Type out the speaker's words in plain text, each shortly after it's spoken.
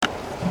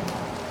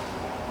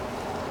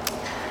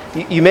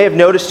You may have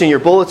noticed in your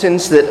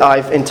bulletins that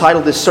I've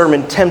entitled this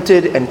sermon,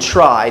 Tempted and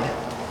Tried,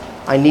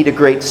 I Need a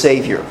Great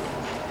Savior.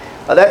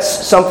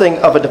 That's something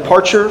of a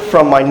departure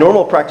from my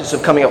normal practice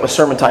of coming up with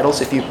sermon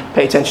titles, if you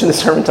pay attention to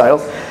sermon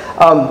titles.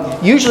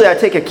 Usually I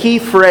take a key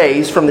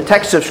phrase from the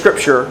text of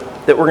Scripture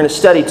that we're going to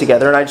study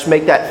together, and I just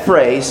make that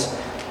phrase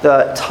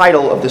the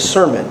title of the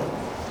sermon.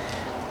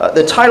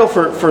 The title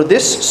for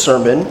this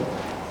sermon,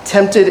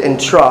 Tempted and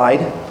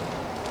Tried,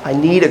 I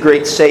Need a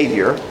Great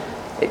Savior,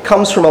 it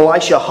comes from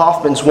Elisha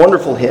Hoffman's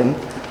wonderful hymn,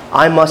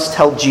 I Must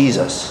Tell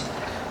Jesus.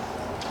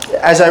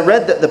 As I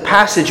read the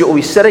passage that we'll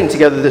be studying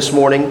together this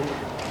morning,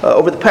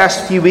 over the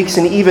past few weeks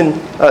and even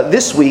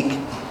this week,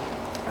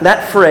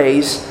 that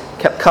phrase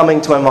kept coming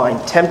to my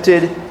mind,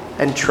 tempted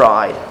and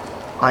tried.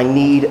 I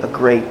need a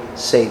great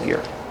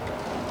Savior.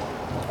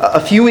 A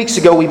few weeks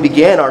ago, we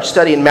began our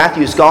study in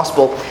Matthew's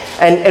Gospel,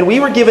 and we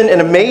were given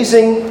an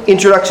amazing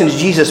introduction to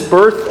Jesus'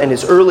 birth and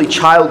his early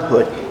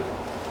childhood.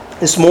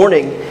 This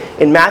morning,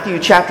 in Matthew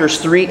chapters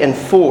 3 and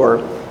 4,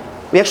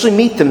 we actually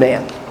meet the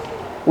man.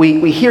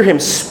 We hear him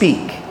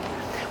speak.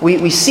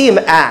 We see him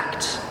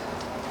act.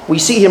 We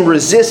see him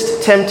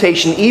resist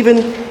temptation even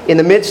in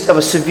the midst of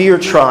a severe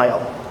trial.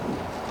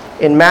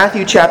 In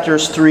Matthew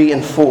chapters 3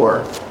 and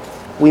 4,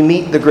 we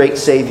meet the great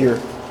Savior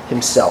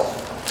himself.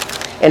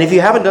 And if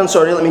you haven't done so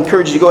already, let me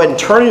encourage you to go ahead and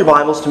turn your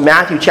Bibles to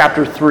Matthew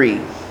chapter 3.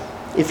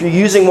 If you're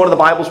using one of the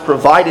Bibles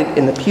provided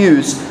in the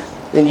pews,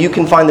 then you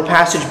can find the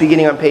passage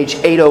beginning on page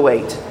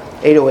 808.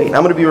 808. And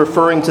I'm going to be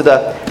referring to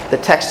the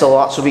text a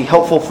lot, so it'll be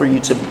helpful for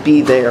you to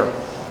be there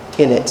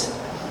in it.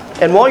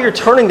 And while you're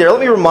turning there, let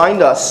me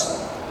remind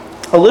us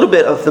a little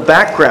bit of the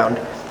background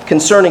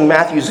concerning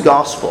Matthew's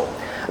Gospel.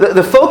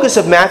 The focus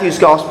of Matthew's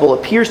Gospel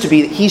appears to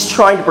be that he's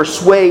trying to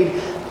persuade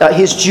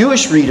his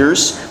Jewish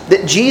readers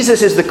that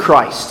Jesus is the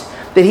Christ,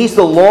 that he's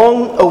the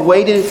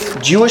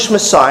long-awaited Jewish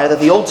Messiah that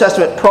the Old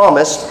Testament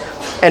promised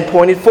and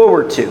pointed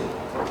forward to.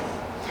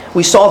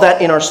 We saw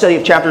that in our study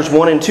of chapters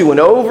 1 and 2, and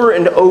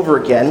over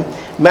again,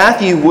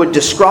 Matthew would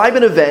describe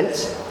an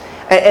event,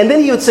 and then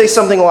he would say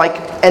something like,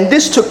 and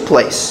this took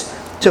place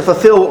to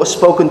fulfill what was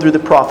spoken through the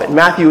prophet.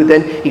 Matthew would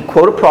then, he'd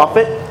quote a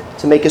prophet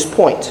to make his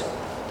point.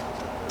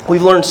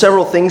 We've learned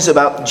several things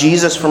about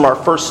Jesus from our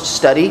first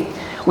study.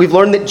 We've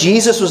learned that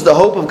Jesus was the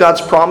hope of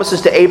God's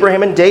promises to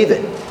Abraham and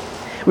David.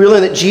 We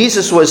learned that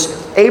Jesus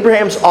was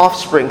Abraham's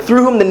offspring,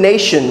 through whom the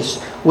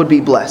nations would be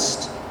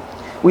blessed.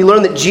 We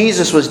learned that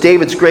Jesus was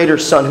David's greater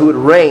son who would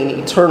reign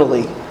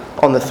eternally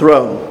on the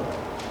throne.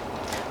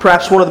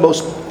 Perhaps one of the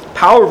most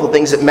powerful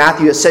things that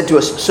Matthew has said to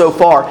us so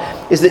far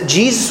is that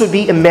Jesus would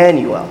be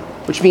Emmanuel,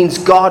 which means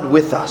God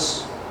with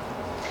us.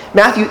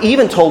 Matthew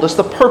even told us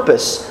the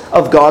purpose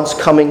of God's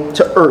coming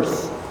to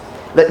earth.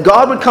 That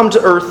God would come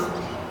to earth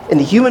in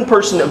the human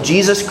person of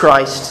Jesus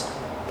Christ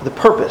for the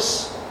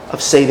purpose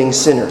of saving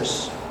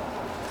sinners.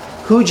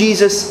 Who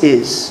Jesus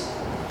is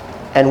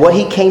and what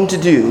he came to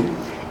do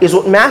is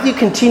what Matthew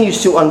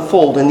continues to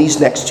unfold in these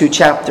next two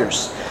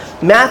chapters.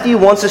 Matthew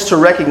wants us to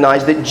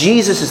recognize that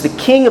Jesus is the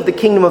King of the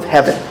kingdom of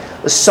heaven,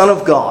 the Son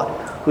of God,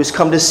 who has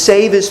come to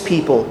save his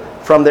people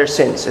from their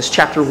sins, as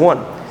chapter 1,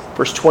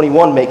 verse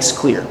 21 makes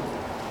clear.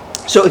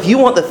 So if you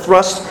want the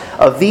thrust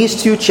of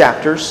these two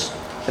chapters,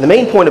 and the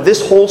main point of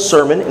this whole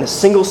sermon in a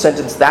single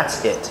sentence,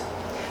 that's it.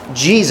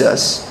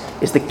 Jesus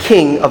is the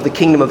King of the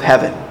kingdom of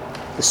heaven,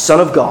 the Son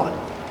of God,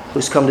 who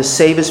has come to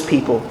save his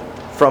people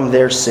from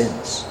their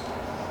sins.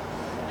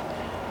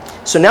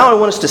 So now I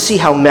want us to see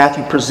how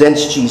Matthew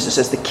presents Jesus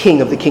as the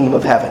King of the kingdom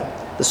of heaven,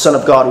 the Son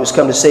of God who has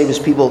come to save his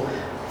people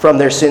from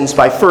their sins,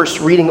 by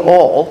first reading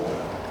all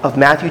of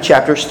Matthew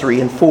chapters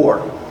 3 and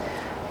 4.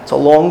 It's a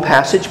long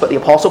passage, but the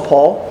Apostle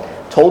Paul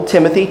told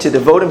Timothy to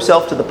devote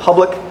himself to the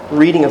public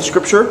reading of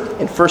Scripture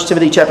in 1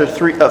 Timothy chapter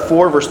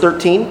 4, verse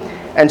 13,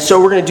 and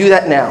so we're going to do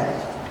that now.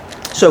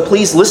 So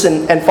please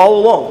listen and follow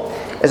along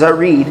as I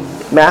read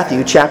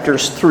Matthew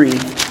chapters 3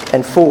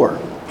 and 4.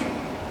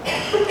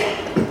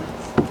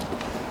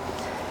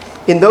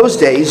 In those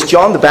days,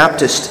 John the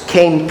Baptist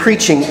came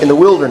preaching in the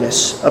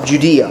wilderness of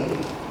Judea.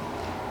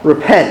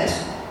 Repent,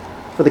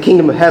 for the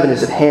kingdom of heaven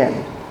is at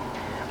hand.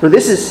 For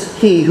this is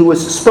he who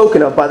was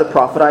spoken of by the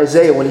prophet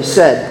Isaiah when he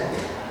said,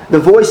 the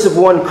voice of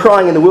one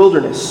crying in the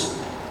wilderness,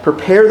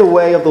 prepare the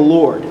way of the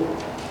Lord,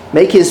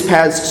 make his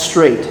paths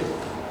straight.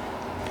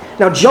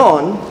 Now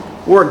John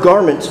wore a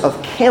garment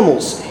of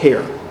camel's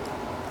hair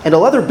and a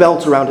leather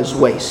belt around his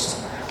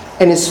waist,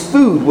 and his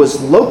food was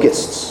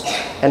locusts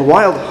and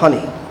wild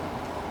honey.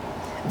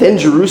 Then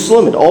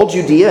Jerusalem and all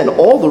Judea and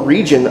all the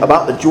region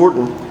about the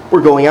Jordan were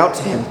going out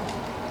to him,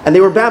 and they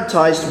were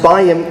baptized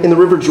by him in the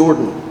river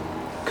Jordan,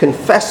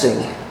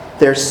 confessing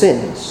their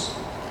sins.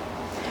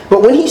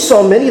 But when he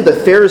saw many of the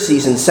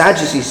Pharisees and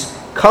Sadducees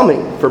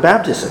coming for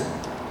baptism,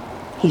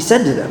 he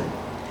said to them,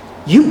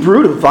 you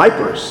brood of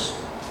vipers,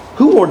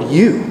 who warned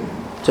you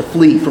to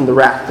flee from the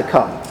wrath to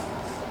come?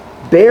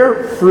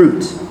 Bear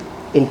fruit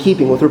in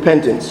keeping with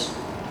repentance.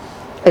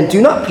 And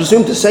do not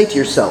presume to say to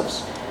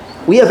yourselves,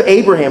 we have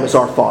Abraham as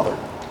our father.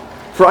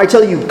 For I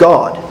tell you,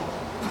 God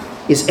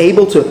is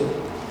able to,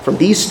 from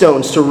these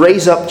stones, to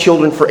raise up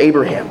children for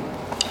Abraham.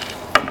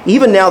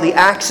 Even now the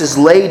axe is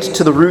laid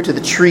to the root of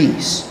the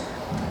trees.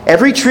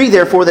 Every tree,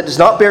 therefore, that does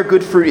not bear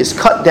good fruit is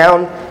cut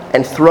down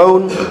and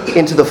thrown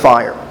into the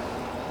fire.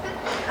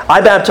 I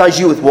baptize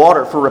you with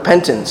water for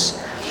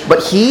repentance,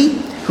 but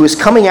he who is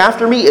coming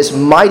after me is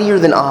mightier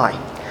than I,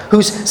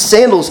 whose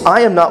sandals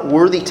I am not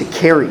worthy to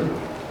carry.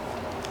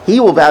 He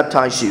will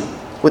baptize you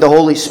with the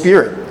Holy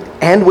Spirit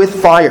and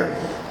with fire.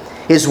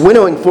 His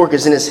winnowing fork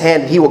is in his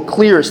hand. He will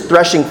clear his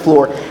threshing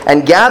floor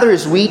and gather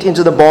his wheat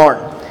into the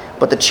barn,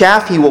 but the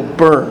chaff he will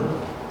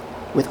burn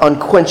with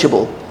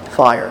unquenchable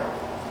fire.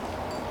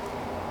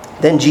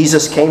 Then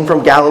Jesus came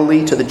from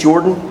Galilee to the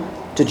Jordan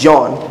to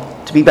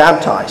John to be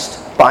baptized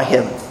by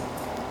him.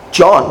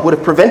 John would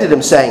have prevented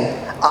him, saying,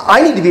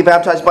 I need to be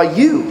baptized by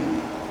you,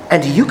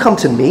 and do you come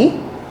to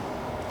me?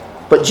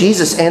 But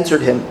Jesus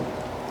answered him,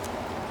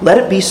 Let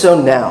it be so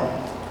now,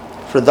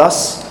 for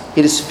thus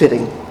it is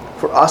fitting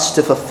for us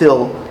to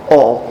fulfill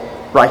all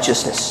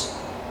righteousness.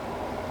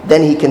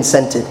 Then he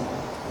consented.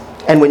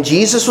 And when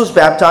Jesus was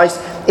baptized,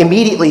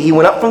 immediately he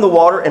went up from the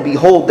water, and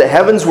behold, the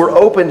heavens were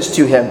opened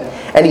to him.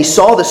 And he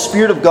saw the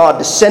Spirit of God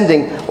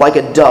descending like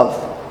a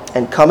dove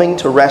and coming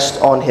to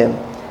rest on him.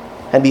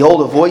 And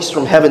behold, a voice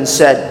from heaven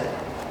said,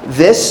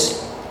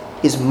 This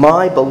is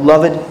my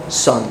beloved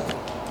Son,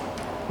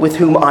 with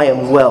whom I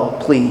am well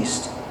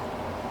pleased.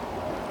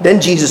 Then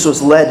Jesus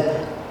was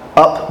led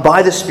up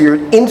by the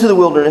Spirit into the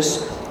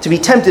wilderness to be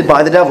tempted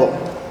by the devil.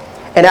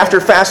 And after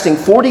fasting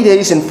 40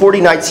 days and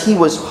 40 nights, he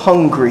was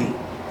hungry.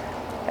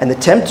 And the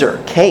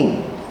tempter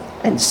came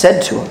and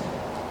said to him,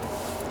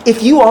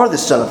 If you are the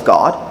Son of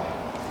God,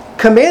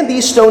 command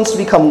these stones to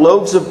become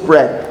loaves of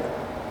bread.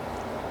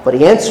 But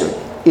he answered,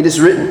 It is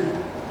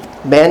written,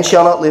 Man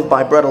shall not live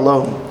by bread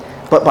alone,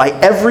 but by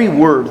every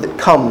word that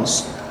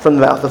comes from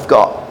the mouth of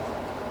God.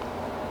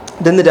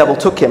 Then the devil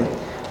took him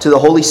to the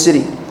holy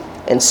city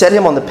and set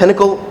him on the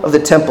pinnacle of the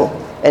temple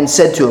and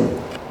said to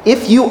him,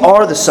 If you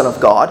are the Son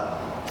of God,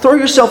 throw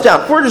yourself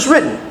down, for it is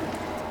written,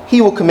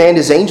 He will command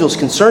His angels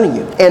concerning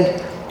you,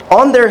 and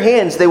on their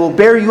hands they will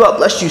bear you up,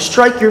 lest you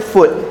strike your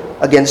foot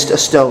against a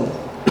stone.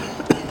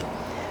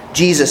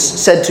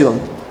 Jesus said to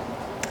him,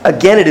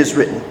 Again it is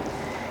written,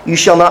 You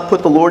shall not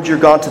put the Lord your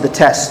God to the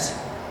test.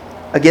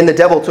 Again the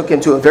devil took him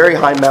to a very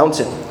high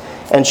mountain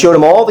and showed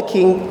him all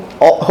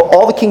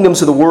the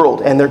kingdoms of the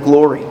world and their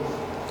glory.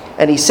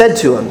 And he said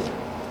to him,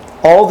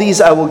 All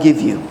these I will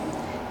give you,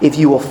 if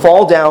you will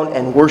fall down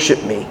and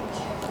worship me.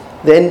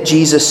 Then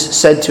Jesus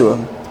said to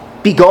him,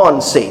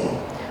 Begone, Satan,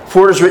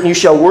 for it is written, You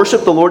shall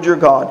worship the Lord your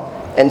God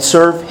and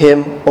serve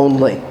him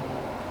only.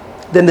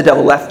 Then the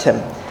devil left him,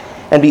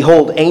 and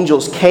behold,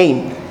 angels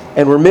came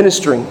and were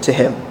ministering to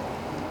him.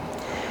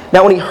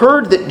 Now when he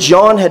heard that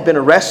John had been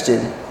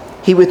arrested,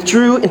 he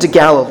withdrew into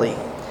Galilee.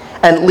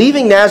 And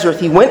leaving Nazareth,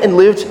 he went and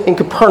lived in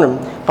Capernaum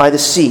by the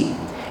sea,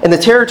 in the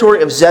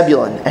territory of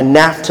Zebulun and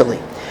Naphtali,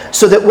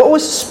 so that what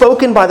was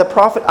spoken by the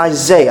prophet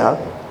Isaiah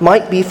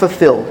might be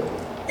fulfilled.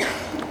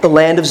 The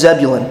land of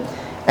Zebulun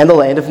and the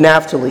land of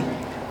Naphtali,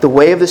 the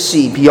way of the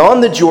sea,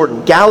 beyond the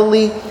Jordan,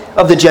 Galilee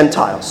of the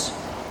Gentiles.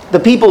 The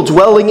people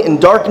dwelling in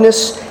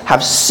darkness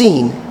have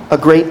seen a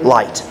great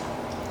light.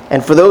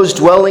 And for those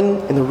dwelling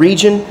in the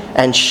region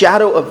and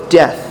shadow of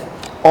death,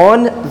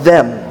 on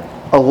them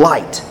a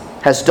light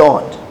has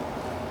dawned.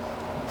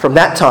 From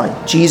that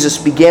time, Jesus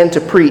began to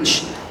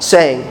preach,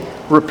 saying,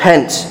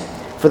 Repent,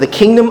 for the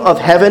kingdom of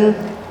heaven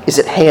is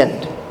at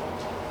hand.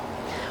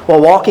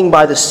 While walking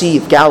by the Sea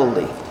of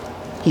Galilee,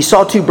 he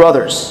saw two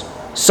brothers,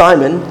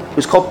 Simon, who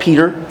was called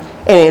Peter,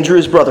 and Andrew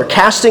his brother,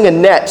 casting a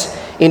net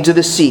into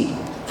the sea,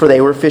 for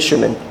they were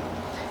fishermen.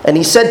 And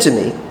he said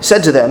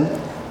to them,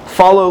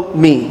 Follow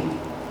me,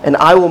 and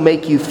I will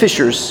make you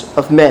fishers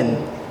of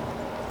men.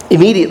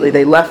 Immediately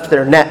they left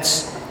their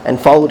nets and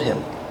followed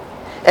him.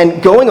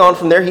 And going on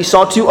from there, he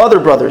saw two other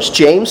brothers,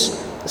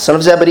 James, the son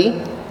of Zebedee,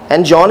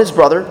 and John his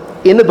brother,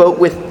 in the boat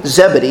with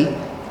Zebedee,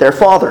 their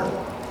father,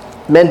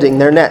 mending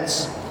their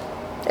nets.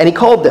 And he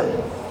called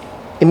them.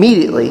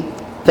 Immediately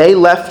they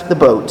left the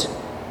boat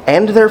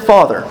and their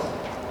father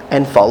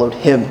and followed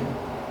him.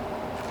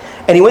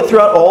 And he went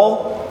throughout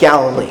all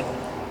Galilee,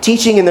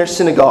 teaching in their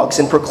synagogues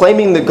and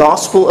proclaiming the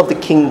gospel of the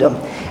kingdom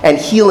and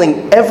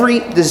healing every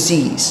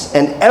disease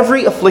and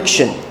every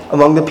affliction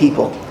among the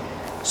people.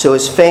 So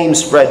his fame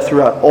spread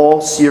throughout all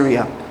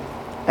Syria.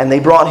 And they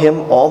brought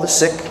him all the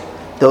sick,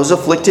 those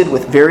afflicted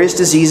with various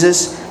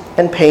diseases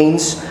and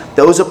pains,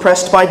 those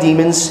oppressed by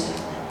demons,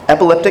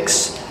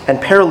 epileptics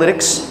and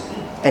paralytics,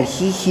 and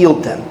he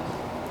healed them.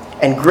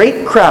 And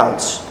great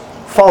crowds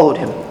followed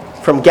him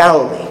from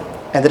Galilee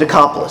and the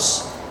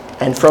Decapolis,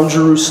 and from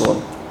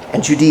Jerusalem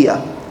and Judea,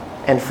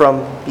 and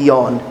from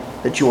beyond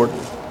the Jordan.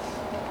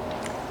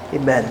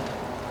 Amen.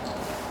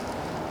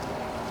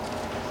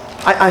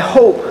 I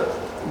hope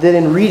that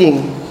in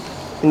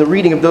the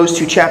reading of those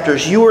two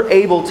chapters, you were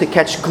able to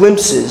catch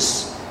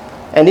glimpses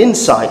and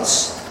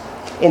insights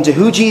into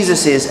who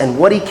Jesus is and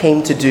what he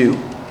came to do.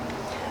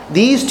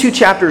 These two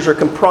chapters are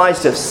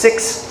comprised of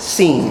 6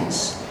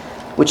 scenes,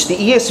 which the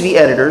ESV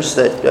editors,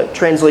 the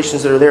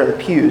translations that are there in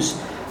the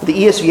pews, The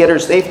ESV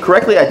editors, they've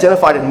correctly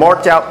identified and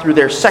marked out through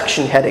their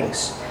section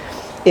headings.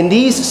 In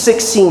these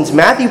 6 scenes,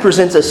 Matthew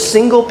presents a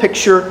single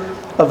picture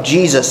of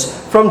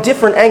Jesus from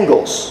different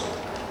angles.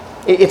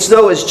 It's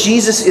though as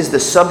Jesus is the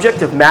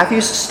subject of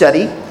Matthew's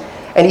study,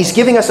 and he's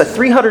giving us a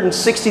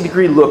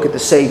 360-degree look at the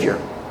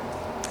Savior.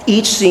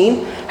 Each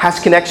scene has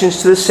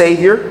connections to the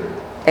Savior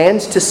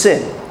and to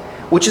sin,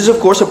 which is of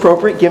course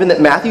appropriate given that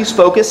Matthew's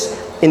focus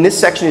in this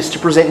section is to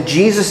present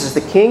Jesus as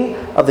the King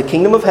of the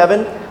kingdom of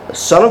heaven, the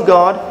Son of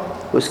God,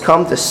 who has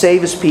come to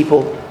save his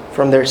people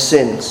from their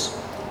sins.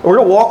 And we're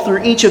going to walk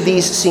through each of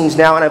these scenes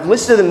now, and I've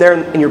listed them there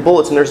in your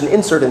bullets, and there's an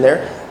insert in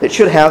there that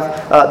should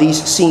have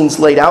these scenes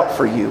laid out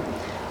for you.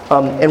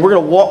 And we're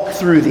going to walk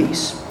through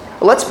these.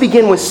 Let's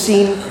begin with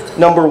scene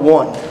number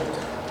 1,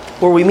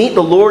 where we meet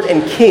the Lord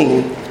and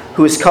King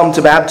who has come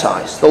to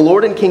baptize. The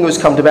Lord and King who has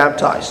come to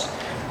baptize.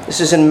 This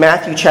is in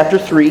Matthew chapter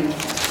 3,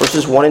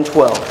 verses 1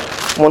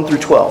 through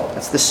 12.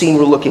 That's the scene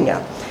we're looking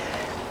at.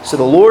 So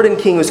the Lord and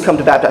King who has come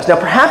to baptize. Now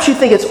perhaps you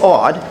think it's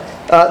odd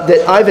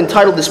that I've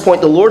entitled this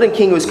point, The Lord and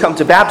King who has come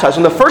to baptize.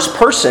 And the first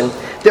person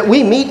that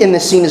we meet in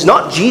this scene is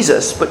not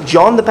Jesus, but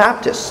John the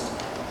Baptist.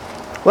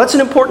 Well, that's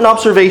an important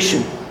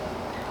observation.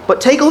 But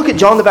take a look at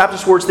John the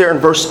Baptist's words there in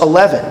verse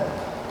 11.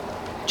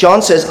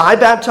 John says, I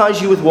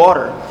baptize you with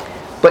water,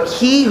 but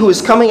he who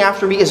is coming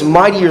after me is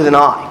mightier than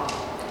I.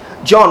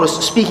 John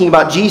was speaking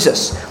about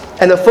Jesus.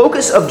 And the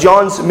focus of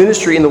John's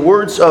ministry in the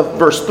words of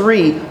verse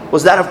 3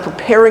 was that of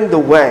preparing the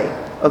way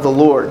of the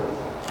Lord.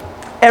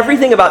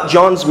 Everything about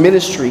John's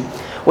ministry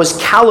was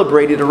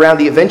calibrated around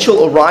the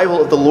eventual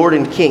arrival of the Lord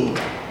and King.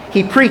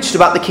 He preached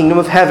about the kingdom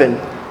of heaven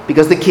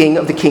because the King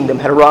of the kingdom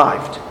had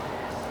arrived.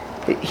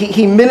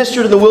 He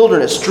ministered in the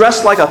wilderness,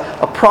 dressed like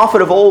a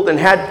prophet of old, and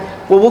had,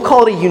 well, we'll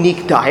call it a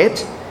unique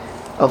diet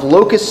of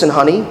locusts and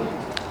honey.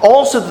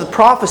 Also, the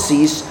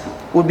prophecies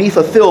would be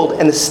fulfilled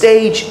and the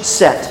stage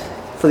set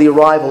for the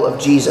arrival of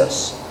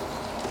Jesus.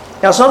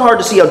 Now, it's not hard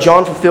to see how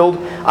John fulfilled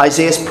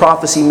Isaiah's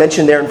prophecy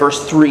mentioned there in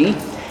verse 3.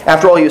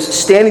 After all, he was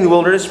standing in the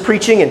wilderness,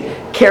 preaching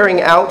and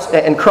carrying out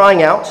and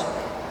crying out.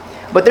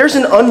 But there's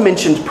an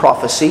unmentioned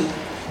prophecy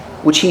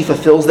which he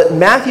fulfills that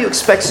Matthew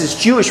expects his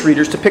Jewish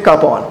readers to pick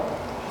up on.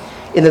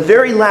 In the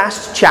very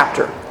last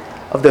chapter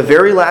of the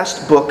very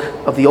last book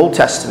of the Old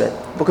Testament,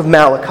 book of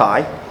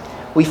Malachi,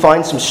 we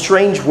find some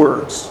strange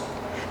words.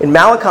 In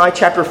Malachi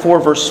chapter 4,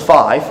 verse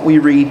 5, we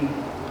read,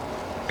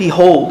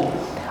 Behold,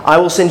 I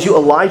will send you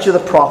Elijah the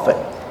prophet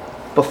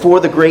before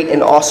the great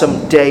and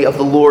awesome day of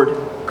the Lord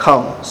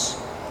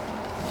comes.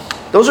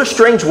 Those are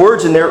strange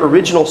words in their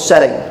original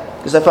setting,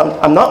 because if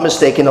I'm not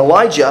mistaken,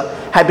 Elijah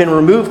had been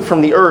removed from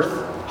the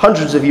earth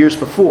hundreds of years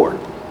before.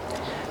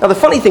 Now, the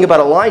funny thing about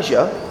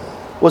Elijah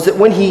was that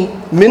when he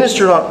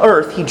ministered on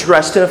earth, he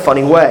dressed in a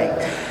funny way.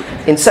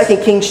 In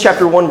 2 Kings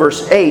chapter 1,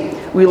 verse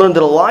 8, we learned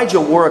that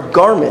Elijah wore a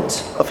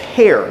garment of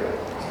hair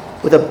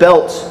with a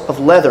belt of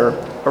leather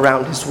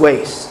around his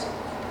waist.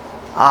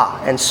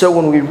 And so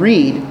when we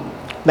read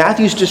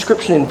Matthew's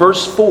description in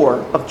verse 4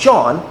 of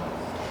John,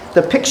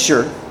 the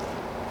picture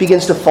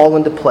begins to fall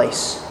into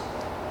place.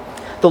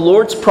 The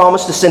Lord's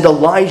promise to send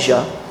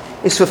Elijah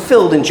is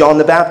fulfilled in John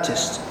the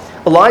Baptist.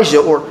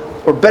 Elijah,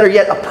 or better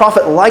yet, a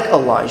prophet like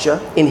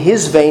Elijah, in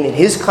his vein, in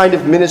his kind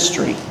of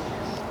ministry,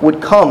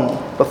 would come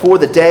before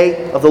the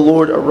day of the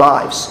Lord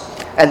arrives.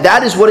 And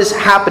that is what is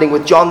happening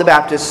with John the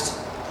Baptist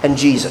and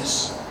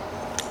Jesus.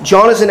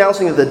 John is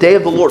announcing that the day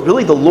of the Lord,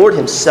 really the Lord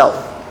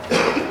himself,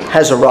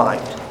 has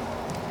arrived.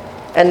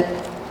 And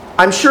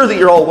I'm sure that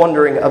you're all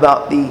wondering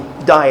about the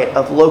diet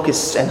of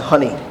locusts and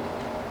honey.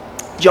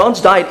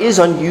 John's diet is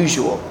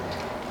unusual,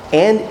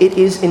 and it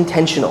is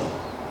intentional.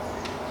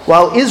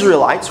 While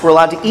Israelites were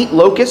allowed to eat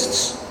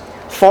locusts,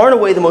 far and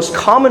away the most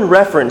common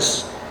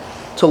reference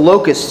to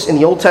locusts in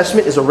the Old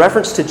Testament is a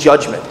reference to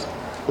judgment.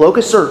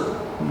 Locusts are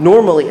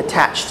normally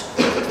attached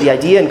to the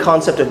idea and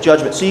concept of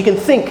judgment. So you can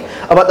think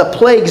about the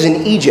plagues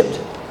in Egypt,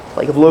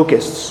 like of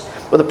locusts,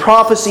 or the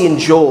prophecy in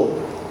Joel.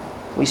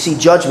 We see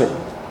judgment,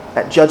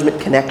 that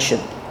judgment connection.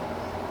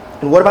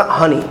 And what about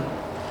honey?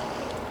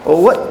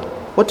 Well,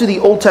 what do the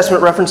Old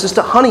Testament references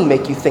to honey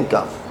make you think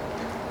of?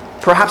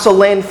 Perhaps a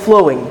land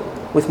flowing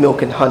with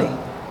milk and honey.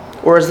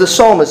 Or as the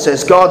psalmist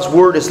says, God's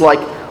word is like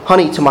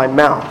honey to my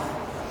mouth.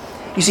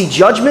 You see,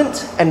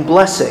 judgment and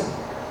blessing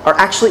are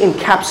actually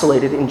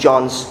encapsulated in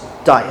John's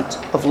diet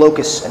of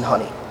locusts and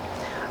honey.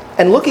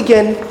 And look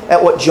again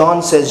at what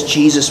John says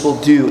Jesus will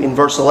do in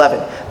verse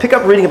 11. Pick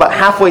up reading about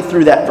halfway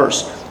through that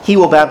verse. He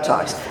will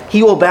baptize.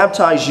 He will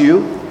baptize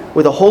you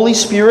with the Holy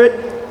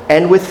Spirit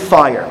and with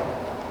fire.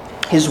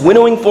 His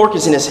winnowing fork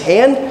is in his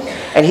hand,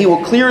 and he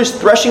will clear his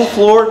threshing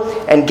floor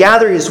and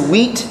gather his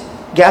wheat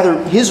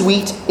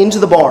into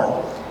the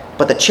barn.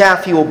 But the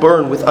chaff he will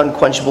burn with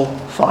unquenchable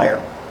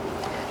fire.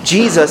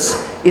 Jesus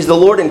is the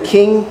Lord and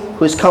King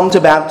who has come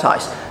to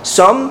baptize.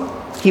 Some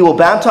he will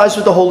baptize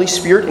with the Holy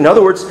Spirit. In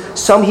other words,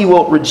 some he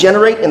will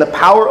regenerate in the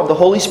power of the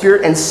Holy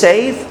Spirit and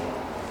save.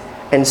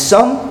 And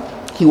some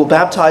he will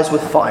baptize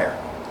with fire.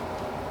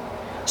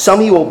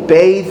 Some he will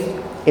bathe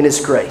in his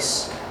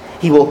grace.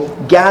 He will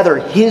gather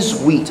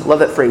his wheat. Love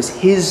that phrase,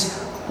 his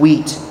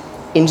wheat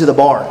into the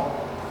barn,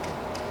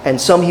 and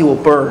some he will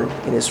burn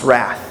in his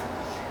wrath.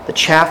 The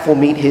chaff will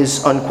meet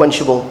his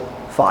unquenchable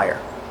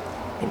fire.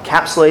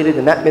 Encapsulated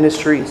in that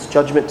ministry is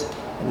judgment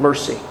and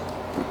mercy,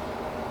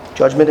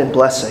 judgment and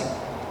blessing.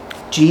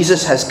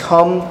 Jesus has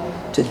come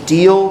to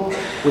deal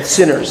with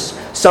sinners.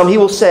 Some he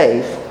will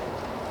save,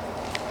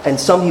 and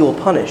some he will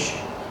punish.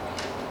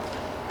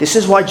 This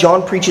is why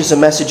John preaches a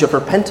message of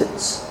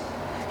repentance.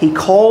 He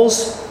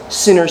calls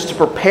sinners to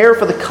prepare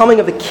for the coming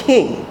of the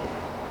King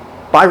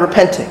by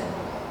repenting,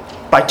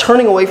 by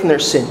turning away from their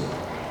sin,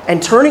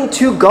 and turning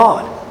to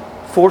God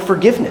for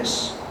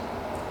forgiveness.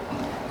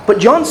 But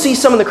John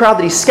sees some in the crowd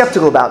that he's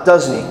skeptical about,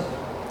 doesn't he?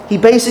 He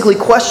basically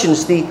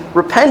questions the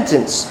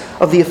repentance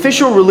of the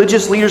official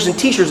religious leaders and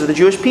teachers of the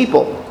Jewish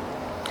people.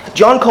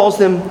 John calls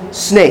them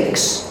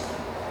snakes.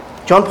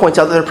 John points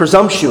out that they're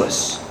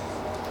presumptuous.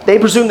 They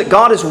presume that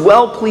God is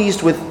well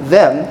pleased with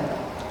them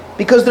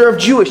because they're of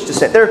Jewish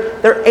descent.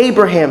 They're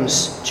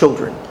Abraham's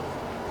children.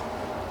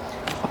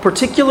 A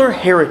particular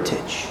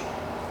heritage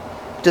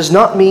does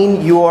not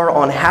mean you are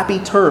on happy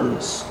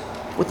terms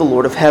with the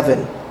Lord of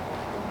heaven.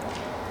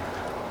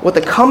 What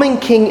the coming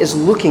King is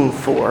looking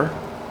for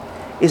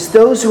is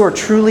those who are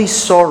truly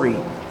sorry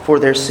for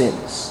their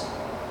sins.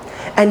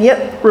 And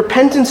yet,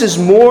 repentance is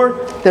more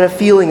than a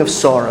feeling of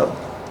sorrow.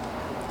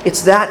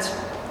 It's that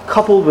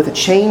coupled with a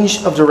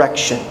change of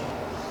direction.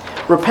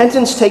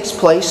 Repentance takes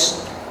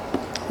place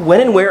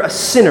when and where a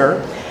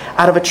sinner,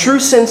 out of a true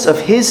sense of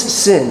his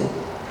sin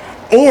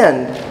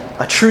and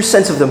a true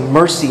sense of the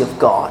mercy of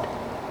God,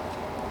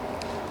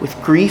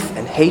 with grief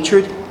and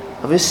hatred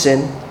of his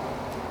sin,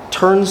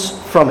 turns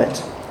from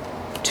it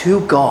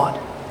to God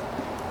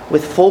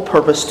with full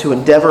purpose to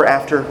endeavor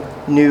after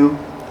new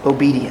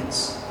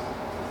obedience.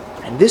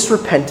 And this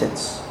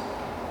repentance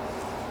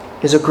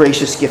is a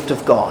gracious gift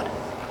of God.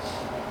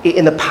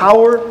 In the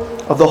power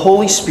of the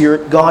Holy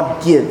Spirit,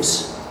 God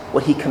gives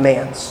what He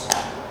commands.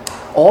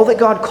 All that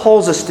God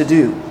calls us to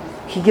do,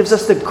 He gives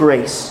us the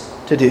grace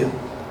to do.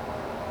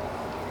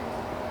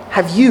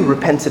 Have you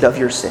repented of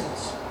your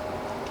sins?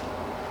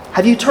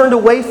 Have you turned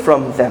away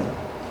from them?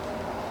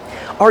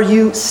 Are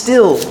you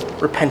still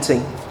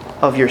repenting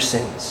of your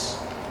sins?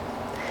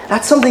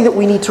 That's something that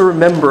we need to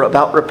remember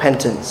about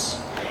repentance.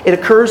 It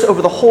occurs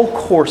over the whole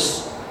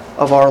course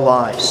of our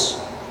lives.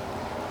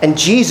 And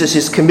Jesus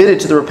is committed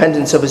to the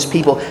repentance of His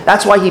people.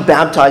 That's why He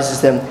baptizes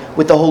them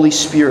with the Holy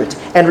Spirit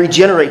and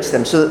regenerates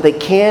them so that they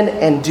can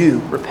and do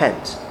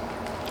repent.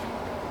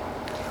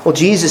 Well,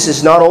 Jesus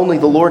is not only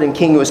the Lord and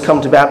King who has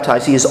come to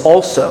baptize, He is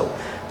also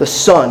the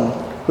Son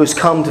who has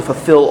come to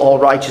fulfill all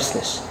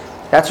righteousness.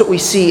 That's what we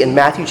see in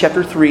Matthew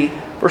chapter 3,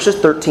 verses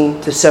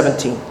 13 to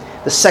 17.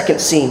 The second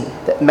scene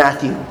that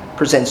Matthew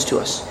presents to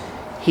us.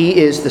 He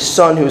is the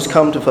Son who has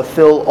come to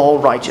fulfill all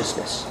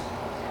righteousness.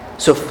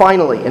 So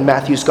finally, in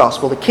Matthew's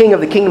Gospel, the King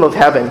of the kingdom of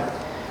heaven,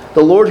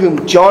 the Lord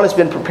whom John has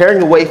been preparing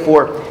the way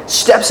for,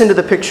 steps into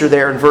the picture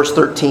there in verse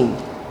 13.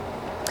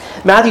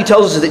 Matthew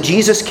tells us that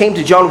Jesus came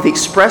to John with the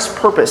express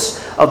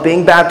purpose of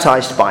being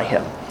baptized by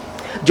him.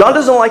 John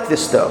doesn't like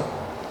this, though.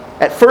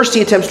 At first,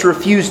 he attempts to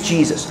refuse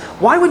Jesus.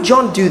 Why would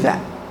John do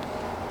that?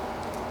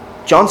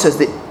 John says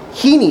that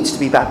he needs to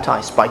be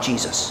baptized by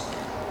Jesus,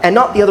 and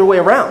not the other way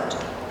around.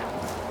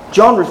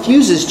 John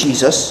refuses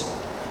Jesus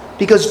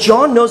because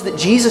John knows that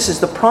Jesus is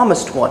the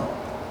promised one.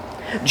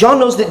 John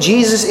knows that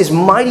Jesus is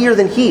mightier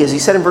than he, as he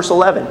said in verse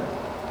 11.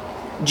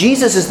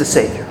 Jesus is the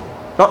Savior,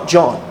 not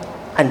John.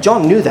 And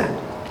John knew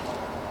that.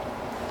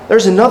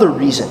 There's another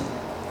reason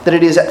that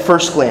it is at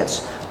first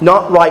glance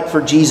not right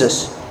for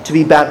Jesus to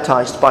be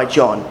baptized by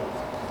John.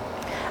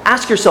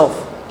 Ask yourself,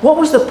 what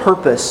was the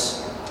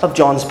purpose of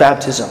John's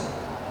baptism?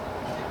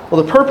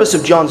 Well, the purpose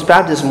of John's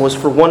baptism was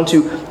for one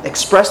to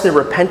express their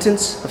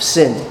repentance of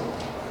sin.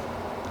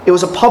 It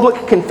was a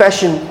public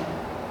confession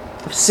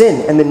of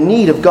sin and the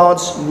need of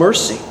God's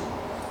mercy.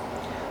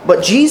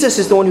 But Jesus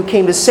is the one who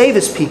came to save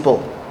His people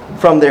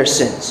from their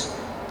sins.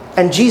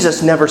 And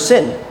Jesus never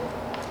sinned.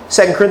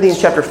 2 Corinthians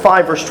chapter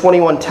 5, verse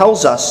 21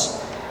 tells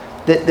us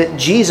that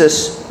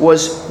Jesus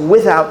was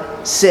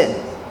without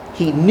sin.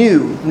 He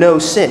knew no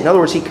sin. In other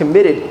words, He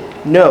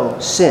committed no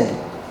sin.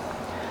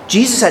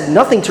 Jesus had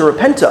nothing to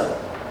repent of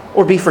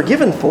or be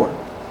forgiven for.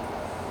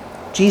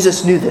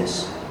 Jesus knew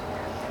this.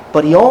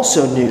 But He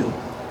also knew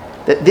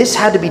that this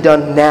had to be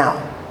done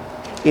now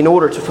in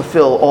order to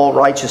fulfill all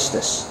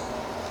righteousness.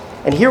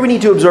 And here we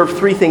need to observe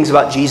three things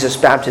about Jesus'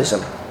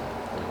 baptism.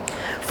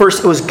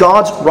 First, it was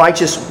God's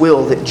righteous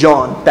will that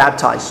John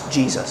baptized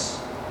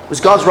Jesus. It was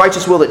God's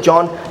righteous will that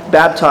John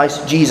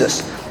baptized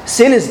Jesus.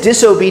 Sin is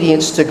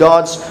disobedience to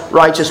God's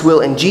righteous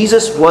will, and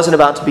Jesus wasn't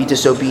about to be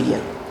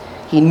disobedient.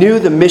 He knew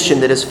the mission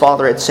that His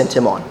Father had sent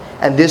Him on,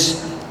 and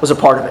this was a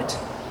part of it.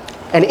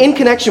 And in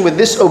connection with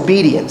this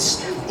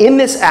obedience, in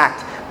this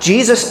act,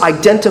 Jesus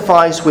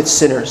identifies with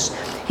sinners.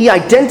 He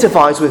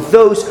identifies with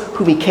those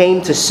whom He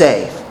came to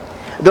save.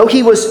 Though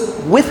He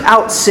was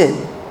without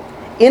sin,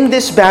 in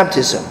this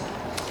baptism,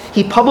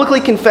 He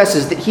publicly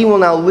confesses that He will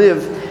now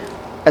live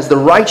as the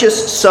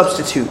righteous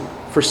substitute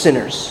for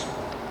sinners.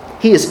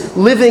 He is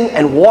living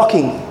and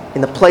walking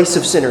in the place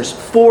of sinners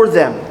for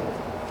them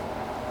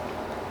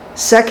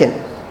Second,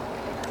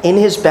 in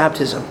his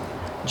baptism,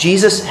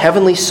 Jesus'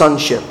 heavenly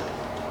sonship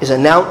is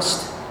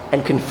announced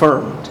and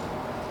confirmed.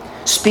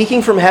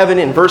 Speaking from heaven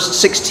in verse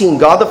 16,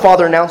 God the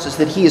Father announces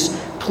that he is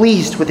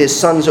pleased with his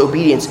Son's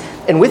obedience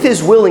and with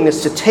his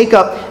willingness to take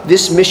up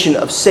this mission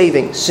of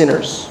saving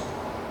sinners.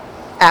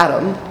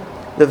 Adam,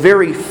 the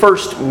very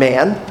first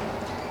man,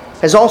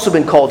 has also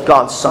been called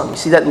God's son. You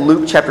see that in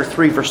Luke chapter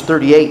 3, verse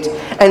 38.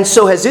 And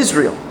so has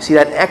Israel. You see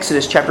that in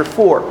Exodus chapter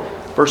 4,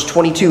 verse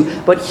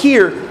 22. But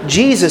here,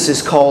 Jesus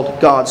is called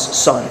God's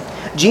son.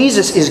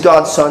 Jesus is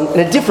God's son in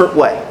a different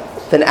way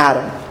than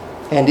Adam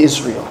and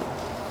Israel.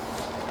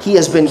 He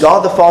has been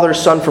God the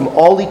Father's Son from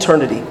all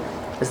eternity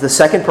as the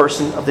second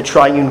person of the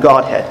triune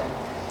Godhead.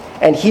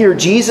 And here,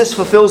 Jesus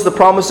fulfills the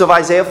promise of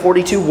Isaiah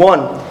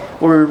 42:1,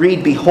 where we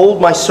read,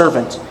 "Behold my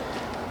servant,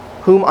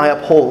 whom I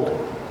uphold,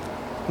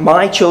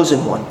 my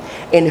chosen one,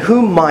 in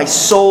whom my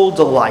soul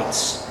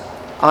delights.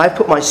 I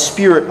put my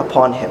spirit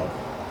upon him."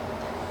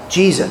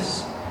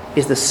 Jesus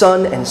is the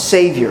Son and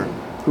Savior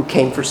who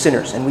came for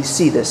sinners, and we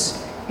see this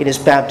in his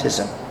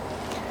baptism.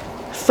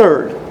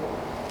 Third,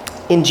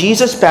 in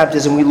Jesus'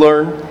 baptism we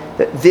learn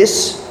that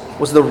this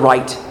was the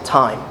right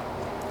time.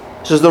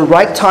 This was the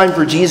right time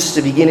for Jesus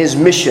to begin his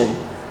mission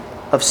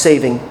of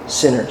saving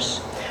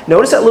sinners.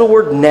 Notice that little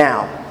word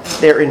 "now"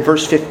 there in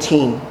verse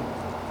 15.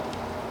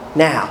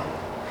 Now.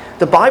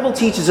 The Bible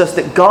teaches us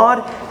that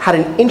God had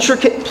an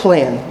intricate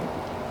plan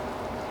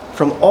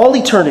from all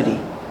eternity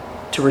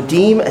to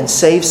redeem and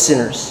save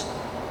sinners,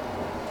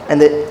 and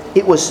that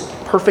it was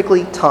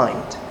perfectly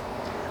timed.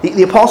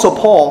 The Apostle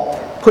Paul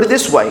put it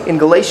this way in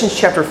Galatians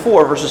chapter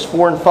 4, verses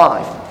 4 and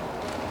 5.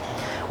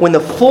 When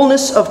the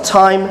fullness of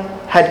time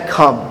had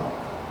come,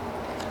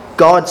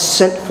 God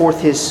sent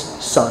forth his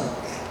Son,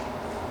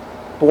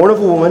 born of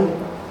a woman,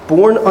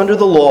 born under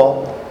the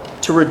law,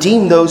 to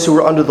redeem those who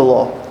were under the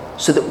law,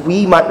 so that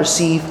we might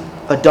receive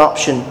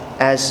adoption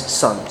as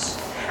sons.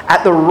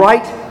 At the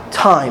right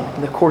time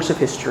in the course of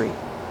history,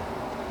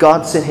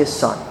 God sent his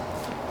Son.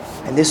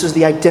 And this was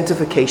the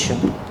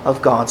identification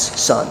of God's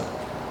Son.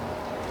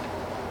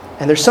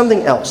 And there's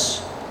something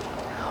else.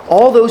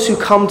 All those who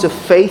come to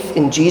faith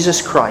in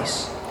Jesus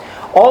Christ,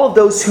 all of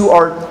those who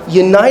are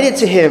united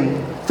to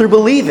him through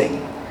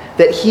believing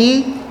that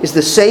he is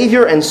the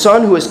Savior and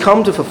Son who has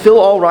come to fulfill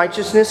all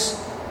righteousness,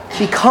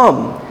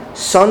 become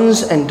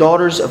sons and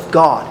daughters of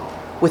God,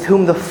 with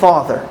whom the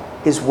Father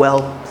is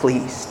well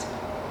pleased.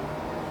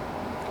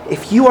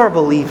 If you are a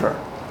believer,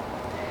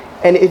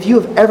 and if you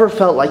have ever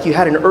felt like you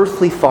had an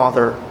earthly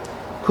father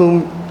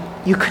whom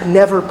you could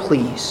never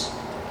please,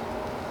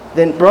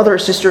 then brother or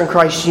sister in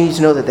Christ, you need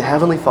to know that the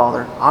Heavenly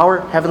Father,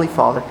 our Heavenly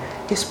Father,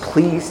 is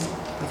pleased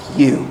with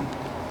you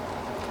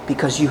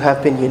because you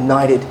have been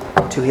united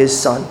to his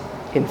Son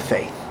in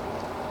faith.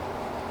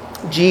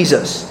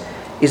 Jesus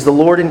is the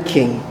Lord and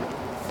King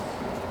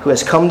who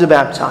has come to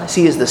baptize.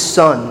 He is the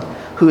Son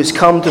who has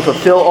come to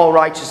fulfill all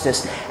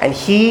righteousness, and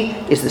he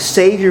is the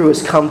Savior who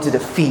has come to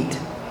defeat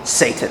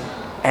Satan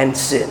and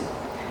sin.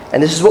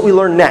 And this is what we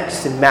learn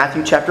next in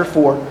Matthew chapter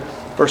 4,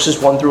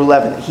 verses 1 through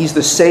 11. He's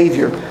the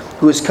Savior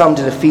who has come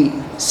to defeat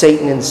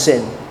Satan and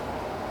sin.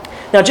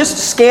 Now, just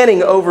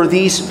scanning over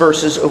these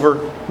verses,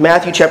 over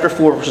Matthew chapter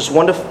 4, verses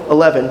 1 to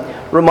 11,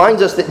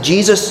 reminds us that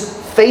Jesus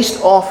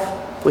faced off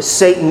with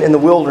Satan in the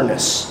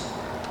wilderness.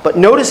 But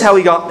notice how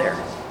he got there.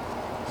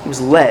 He was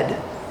led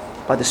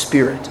by the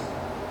Spirit.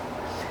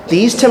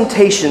 These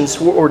temptations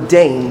were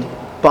ordained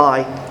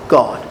by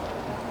God.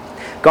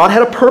 God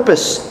had a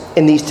purpose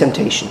in these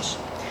temptations,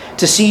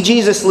 to see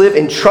Jesus live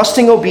in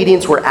trusting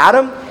obedience where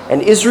Adam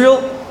and Israel,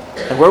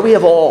 and where we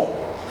have all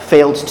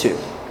failed to.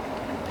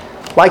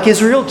 Like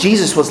Israel,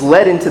 Jesus was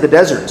led into the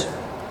desert.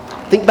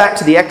 Think back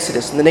to the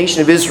Exodus and the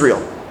nation of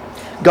Israel.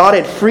 God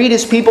had freed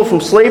his people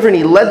from slavery, and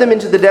he led them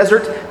into the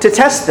desert to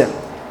test them,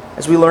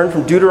 as we learn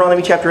from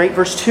Deuteronomy chapter 8,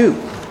 verse 2.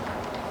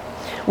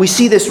 We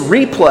see this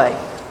replay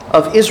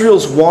of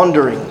Israel's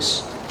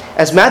wanderings,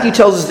 as Matthew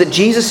tells us that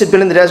Jesus had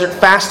been in the desert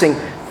fasting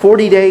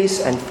 40 days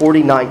and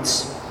 40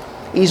 nights.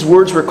 These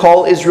words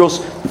recall Israel's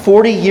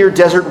 40-year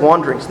desert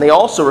wanderings, and they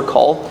also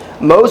recall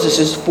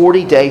Moses'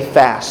 40-day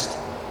fast.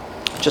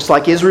 Just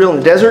like Israel in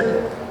the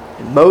desert,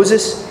 and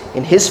Moses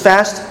in his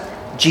fast,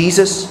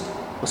 Jesus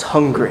was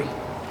hungry.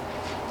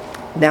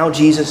 Now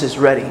Jesus is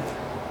ready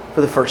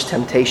for the first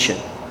temptation.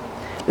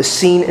 The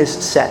scene is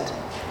set.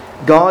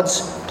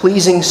 God's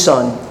pleasing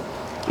Son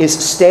is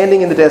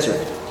standing in the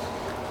desert,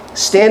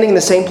 standing in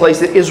the same place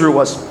that Israel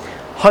was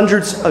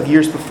hundreds of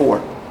years before,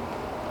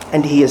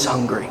 and he is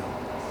hungry.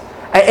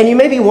 And you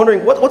may be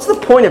wondering, what's the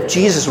point of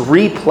Jesus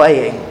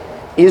replaying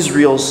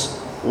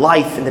Israel's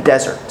life in the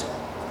desert?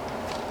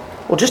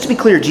 Well, just to be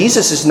clear,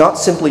 Jesus is not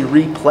simply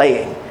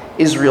replaying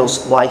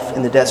Israel's life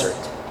in the desert.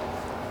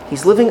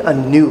 He's living a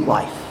new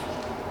life,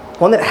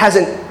 one that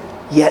hasn't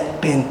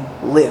yet been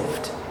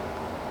lived.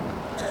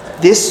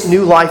 This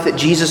new life that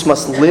Jesus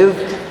must live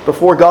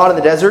before God in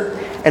the desert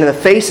and in the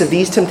face of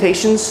these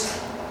temptations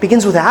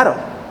begins with Adam.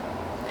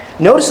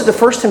 Notice that the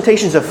first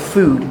temptation is a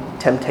food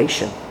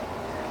temptation.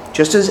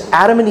 Just as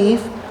Adam and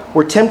Eve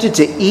were tempted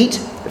to eat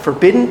the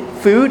forbidden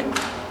food,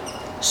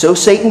 So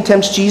Satan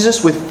tempts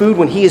Jesus with food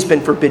when he has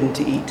been forbidden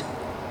to eat.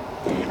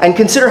 And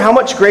consider how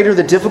much greater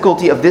the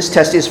difficulty of this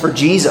test is for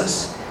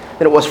Jesus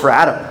than it was for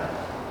Adam.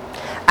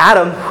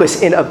 Adam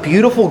was in a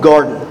beautiful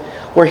garden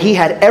where he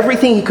had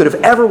everything he could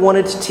have ever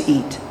wanted to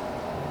eat.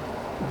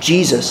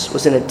 Jesus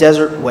was in a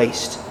desert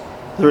waste.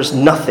 There was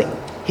nothing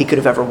he could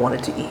have ever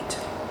wanted to eat.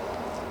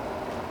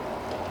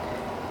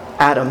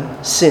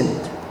 Adam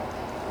sinned,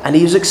 and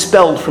he was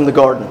expelled from the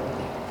garden.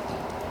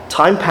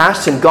 Time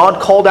passed, and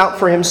God called out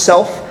for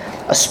himself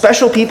a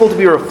special people to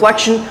be a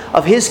reflection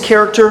of his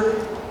character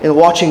in the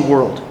watching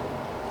world.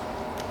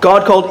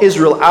 God called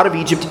Israel out of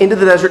Egypt into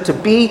the desert to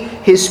be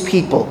his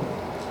people.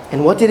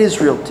 And what did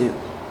Israel do?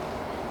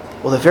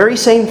 Well, the very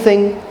same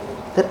thing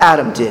that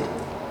Adam did.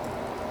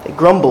 They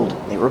grumbled,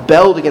 they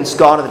rebelled against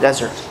God in the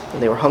desert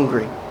when they were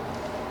hungry.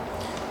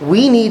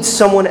 We need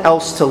someone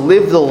else to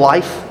live the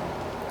life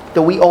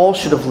that we all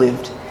should have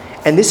lived.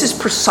 And this is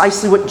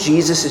precisely what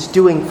Jesus is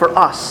doing for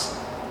us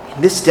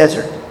in this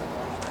desert,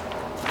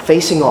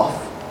 facing off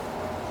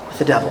with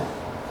the devil.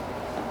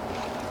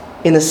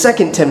 In the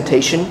second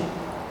temptation,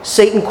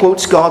 Satan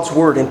quotes God's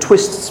word and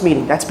twists its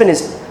meaning. That's been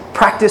his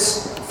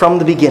practice from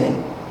the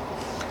beginning.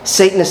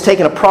 Satan has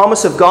taken a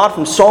promise of God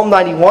from Psalm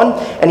 91,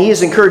 and he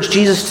has encouraged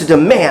Jesus to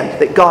demand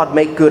that God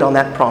make good on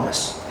that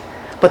promise.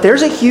 But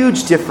there's a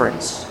huge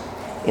difference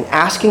in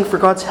asking for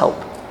God's help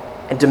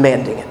and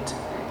demanding it.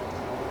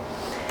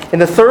 In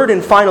the third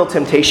and final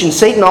temptation,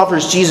 Satan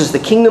offers Jesus the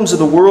kingdoms of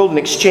the world in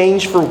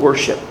exchange for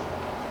worship.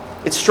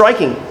 It's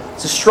striking.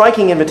 It's a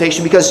striking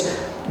invitation because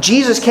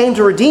Jesus came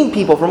to redeem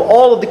people from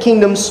all of the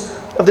kingdoms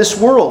of this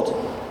world.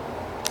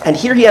 And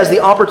here he has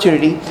the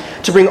opportunity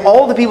to bring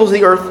all the peoples of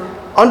the earth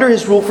under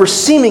his rule for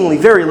seemingly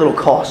very little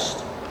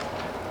cost.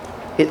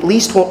 At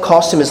least won't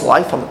cost him his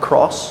life on the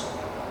cross.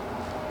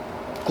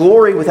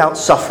 Glory without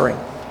suffering.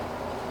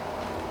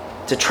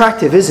 It's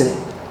attractive, isn't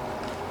it?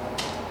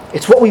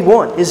 It's what we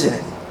want, isn't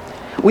it?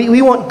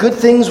 We want good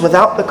things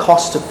without the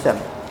cost of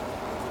them.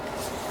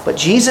 But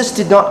Jesus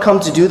did not come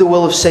to do the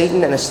will of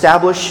Satan and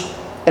establish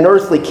an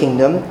earthly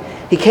kingdom.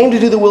 He came to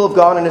do the will of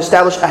God and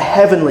establish a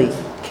heavenly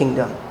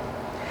kingdom.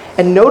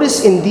 And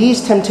notice in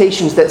these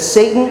temptations that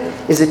Satan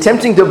is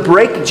attempting to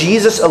break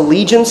Jesus'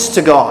 allegiance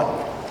to God.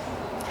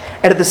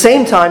 And at the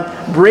same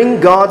time,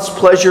 bring God's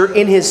pleasure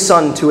in his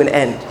Son to an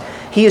end.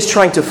 He is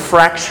trying to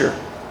fracture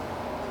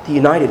the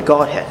united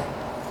Godhead,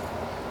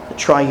 the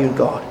triune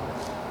God.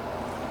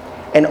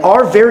 And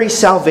our very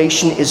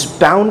salvation is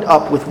bound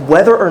up with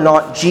whether or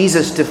not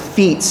Jesus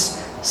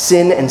defeats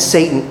sin and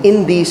Satan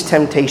in these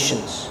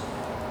temptations.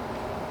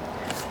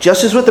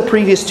 Just as with the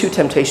previous two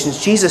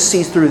temptations, Jesus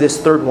sees through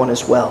this third one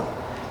as well.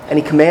 And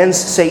he commands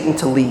Satan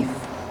to leave.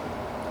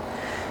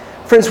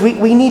 Friends,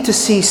 we need to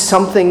see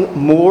something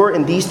more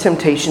in these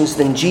temptations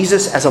than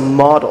Jesus as a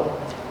model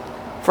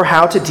for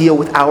how to deal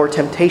with our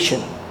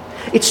temptation.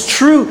 It's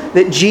true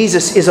that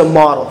Jesus is a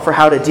model for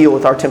how to deal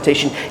with our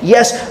temptation.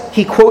 Yes,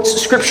 he quotes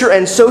Scripture,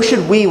 and so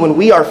should we when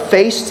we are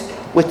faced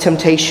with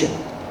temptation.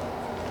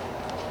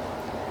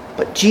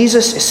 But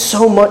Jesus is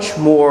so much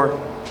more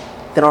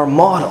than our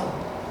model.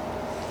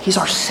 He's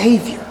our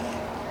Savior.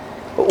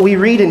 What we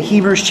read in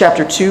Hebrews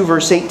chapter 2,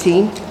 verse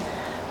 18,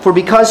 "For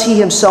because he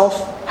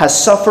himself has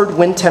suffered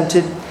when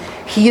tempted,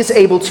 he is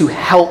able to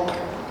help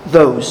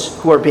those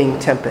who are being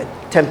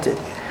tempted."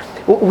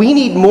 We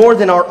need more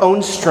than our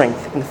own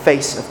strength in the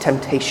face of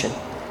temptation.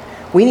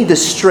 We need the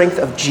strength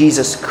of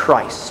Jesus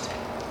Christ.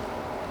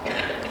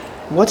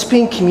 What's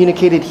being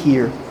communicated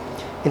here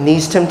in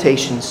these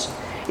temptations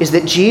is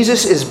that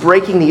Jesus is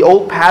breaking the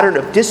old pattern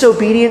of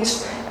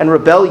disobedience and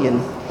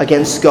rebellion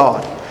against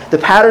God. The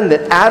pattern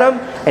that Adam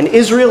and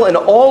Israel and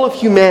all of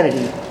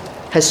humanity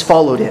has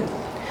followed in.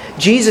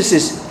 Jesus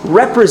is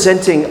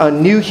representing a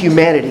new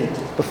humanity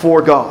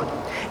before God.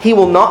 He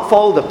will not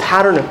follow the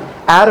pattern of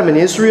Adam and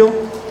Israel.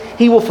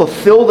 He will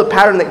fulfill the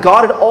pattern that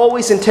God had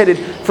always intended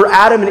for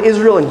Adam and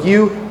Israel and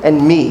you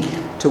and me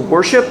to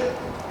worship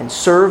and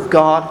serve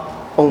God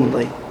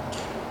only.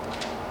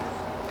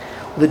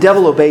 The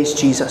devil obeys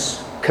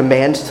Jesus'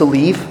 command to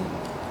leave.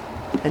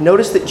 And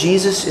notice that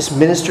Jesus is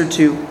ministered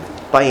to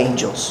by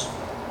angels.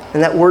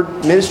 And that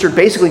word ministered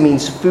basically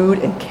means food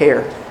and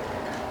care.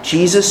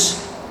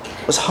 Jesus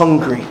was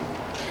hungry.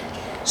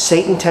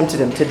 Satan tempted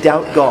him to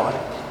doubt God.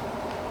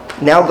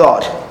 Now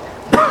God,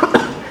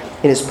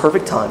 in his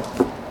perfect time,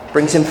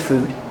 brings him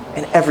food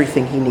and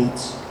everything he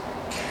needs.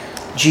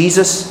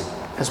 Jesus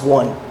has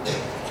won.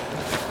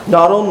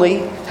 Not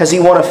only has he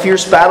won a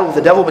fierce battle with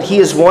the devil, but he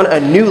has won a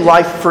new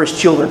life for his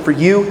children, for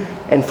you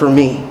and for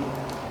me.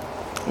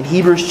 In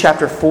Hebrews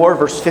chapter 4,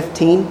 verse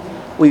 15,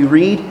 we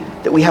read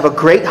that we have a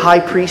great high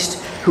priest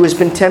who has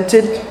been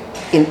tempted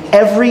in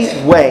every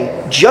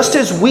way, just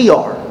as we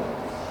are,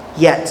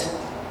 yet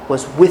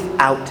was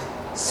without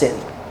sin.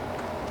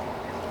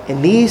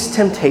 In these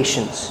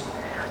temptations,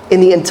 in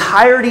the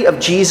entirety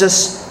of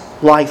Jesus'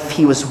 life,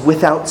 he was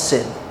without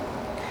sin.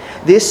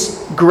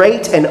 This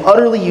great and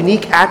utterly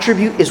unique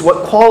attribute is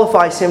what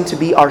qualifies him to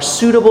be our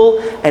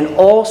suitable and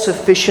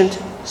all-sufficient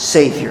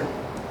Savior.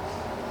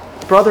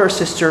 Brother or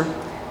sister,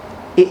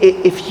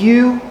 if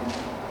you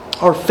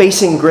are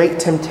facing great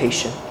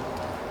temptation,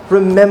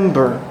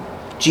 remember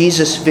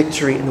Jesus'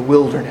 victory in the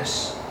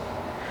wilderness.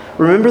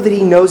 Remember that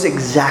he knows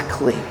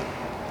exactly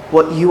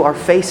what you are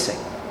facing.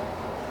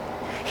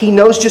 He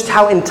knows just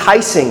how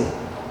enticing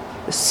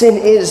the sin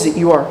is that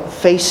you are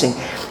facing.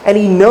 And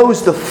he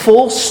knows the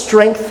full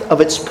strength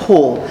of its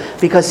pull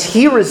because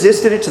he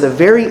resisted it to the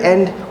very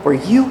end where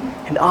you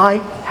and I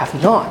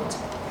have not.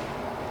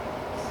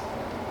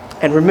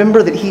 And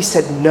remember that he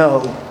said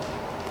no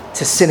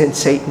to sin and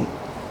Satan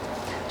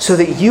so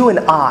that you and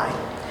I,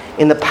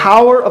 in the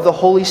power of the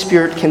Holy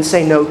Spirit, can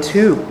say no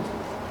too.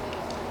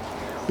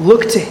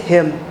 Look to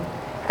him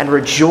and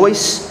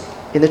rejoice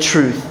in the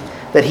truth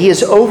that he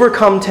has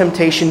overcome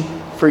temptation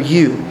for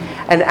you,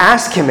 and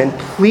ask him and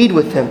plead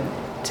with him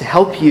to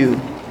help you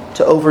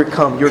to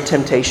overcome your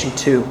temptation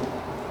too.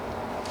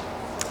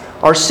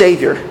 Our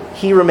Savior,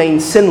 he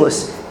remained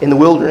sinless in the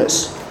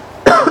wilderness.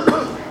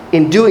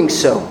 In doing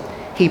so,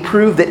 he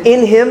proved that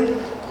in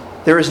him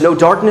there is no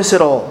darkness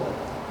at all.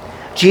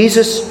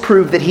 Jesus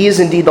proved that he is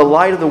indeed the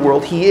light of the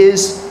world. He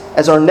is,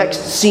 as our next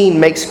scene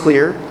makes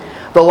clear,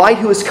 the light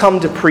who has come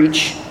to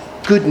preach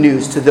good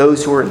news to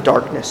those who are in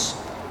darkness.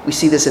 We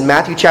see this in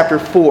Matthew chapter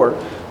 4,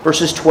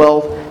 verses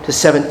 12 to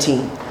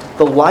 17.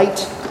 The light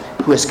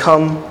who has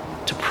come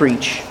to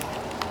preach.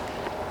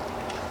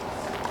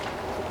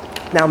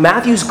 Now,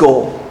 Matthew's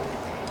goal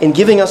in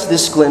giving us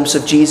this glimpse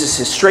of Jesus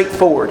is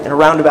straightforward in a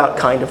roundabout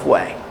kind of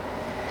way.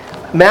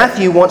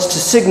 Matthew wants to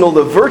signal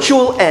the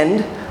virtual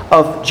end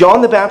of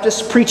John the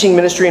Baptist's preaching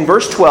ministry in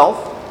verse 12,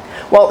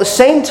 while at the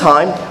same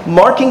time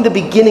marking the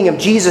beginning of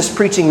Jesus'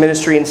 preaching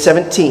ministry in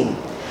 17.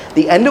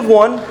 The end of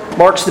one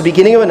marks the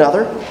beginning of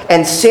another,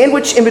 and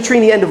sandwiched in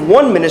between the end of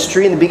one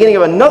ministry and the beginning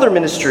of another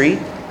ministry,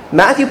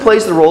 Matthew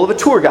plays the role of a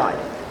tour guide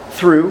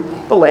through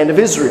the land of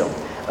Israel,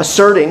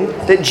 asserting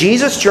that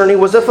Jesus' journey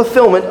was a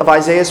fulfillment of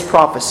Isaiah's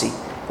prophecy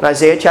in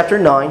Isaiah chapter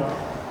 9,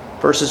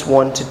 verses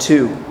 1 to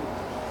 2.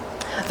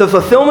 The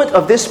fulfillment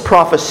of this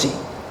prophecy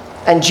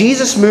and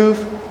Jesus'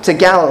 move to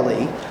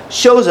Galilee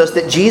shows us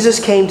that Jesus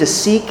came to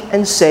seek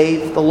and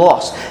save the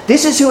lost.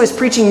 This is who his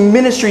preaching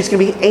ministry is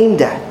going to be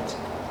aimed at.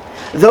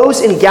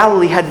 Those in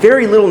Galilee had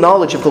very little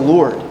knowledge of the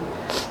Lord.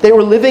 They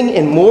were living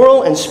in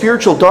moral and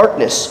spiritual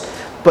darkness,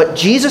 but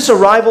Jesus'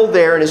 arrival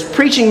there and his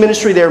preaching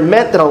ministry there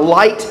meant that a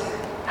light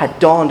had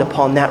dawned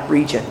upon that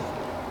region,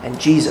 and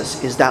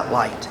Jesus is that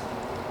light.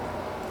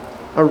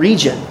 A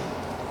region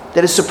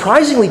that is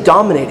surprisingly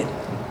dominated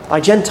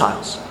by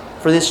Gentiles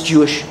for this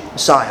Jewish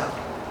Messiah.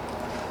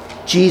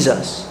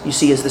 Jesus, you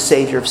see, is the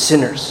Savior of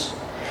sinners.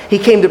 He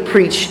came to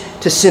preach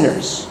to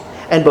sinners,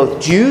 and both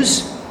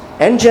Jews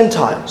and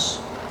Gentiles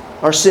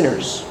are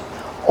sinners.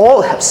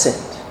 All have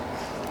sinned.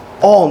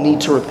 All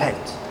need to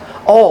repent.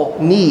 All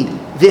need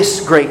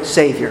this great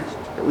Savior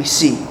that we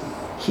see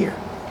here.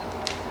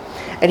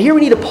 And here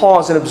we need to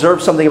pause and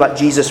observe something about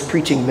Jesus'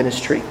 preaching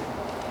ministry.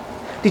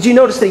 Did you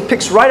notice that he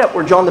picks right up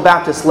where John the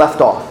Baptist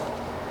left off?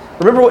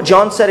 Remember what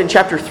John said in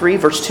chapter 3,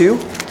 verse 2?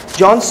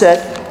 John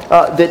said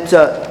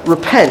that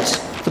repent,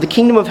 for the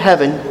kingdom of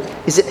heaven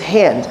is at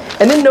hand.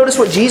 And then notice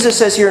what Jesus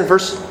says here in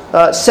verse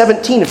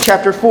 17 of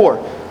chapter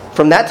 4.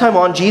 From that time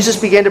on, Jesus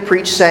began to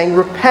preach, saying,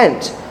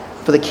 repent,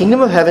 for the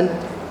kingdom of heaven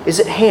is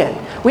at hand.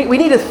 We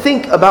need to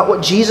think about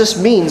what Jesus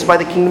means by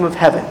the kingdom of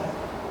heaven.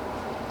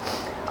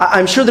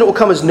 I'm sure that it will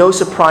come as no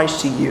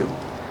surprise to you,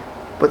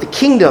 but the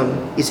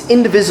kingdom is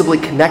indivisibly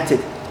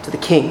connected to the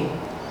king.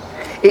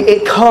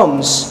 It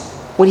comes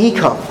when he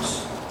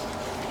comes.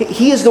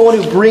 He is the one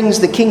who brings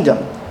the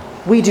kingdom.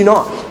 We do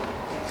not.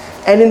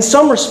 And in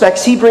some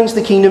respects, he brings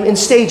the kingdom in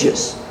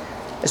stages.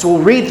 As we'll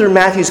read through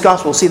Matthew's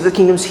gospel, we'll see that the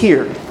kingdom's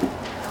here.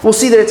 We'll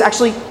see that it's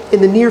actually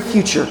in the near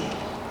future,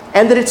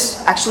 and that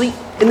it's actually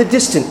in the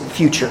distant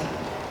future.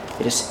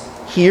 It is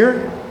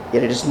here,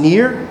 yet it is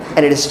near,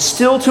 and it is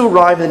still to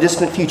arrive in the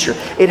distant future.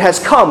 It has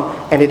come,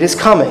 and it is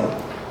coming.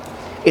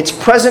 Its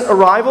present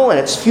arrival and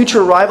its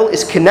future arrival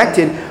is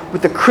connected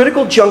with the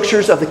critical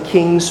junctures of the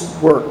king's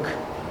work.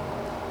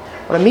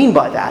 What I mean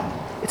by that,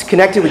 it's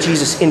connected with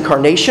Jesus'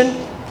 incarnation,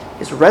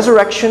 his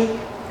resurrection,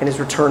 and his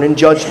return in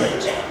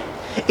judgment.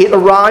 It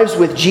arrives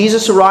with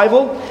Jesus'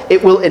 arrival.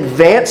 It will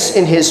advance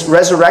in his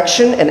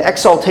resurrection and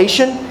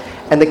exaltation,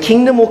 and the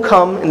kingdom will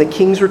come in the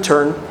king's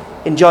return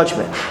in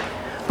judgment.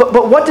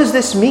 But what does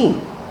this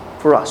mean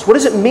for us? What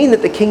does it mean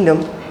that the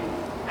kingdom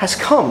has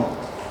come?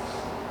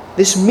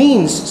 This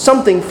means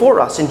something for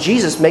us, and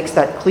Jesus makes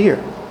that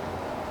clear.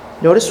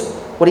 Notice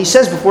what he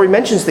says before he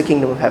mentions the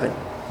kingdom of heaven.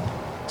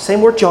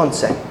 Same word John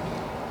said.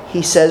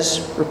 He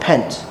says,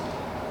 repent.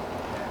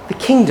 The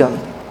kingdom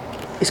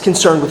is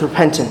concerned with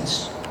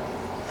repentance.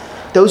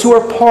 Those who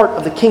are part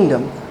of the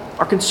kingdom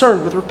are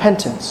concerned with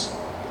repentance.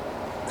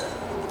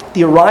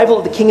 The arrival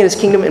of the king and his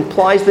kingdom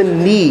implies the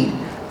need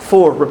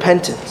for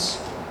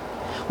repentance.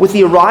 With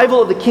the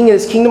arrival of the king and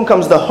his kingdom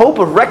comes the hope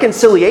of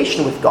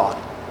reconciliation with God,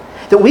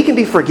 that we can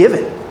be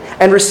forgiven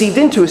and received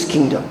into his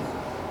kingdom.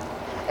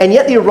 And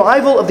yet the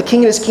arrival of the king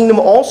and his kingdom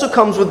also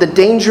comes with the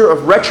danger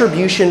of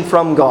retribution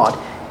from God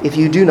if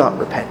you do not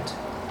repent,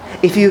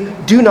 if you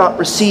do not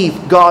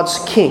receive God's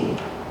king,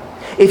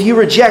 if you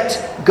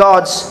reject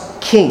God's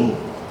king,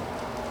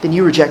 then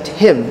you reject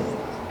him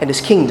and his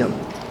kingdom.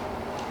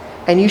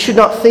 And you should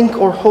not think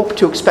or hope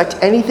to expect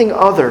anything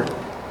other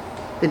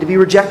than to be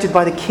rejected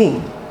by the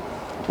king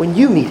when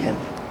you meet him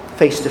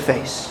face to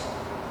face.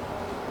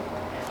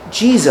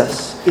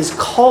 Jesus is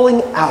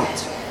calling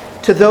out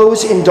to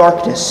those in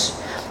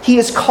darkness. He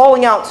is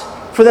calling out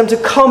for them to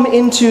come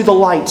into the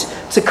light,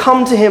 to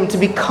come to him, to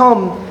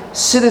become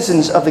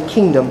citizens of the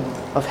kingdom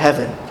of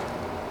heaven.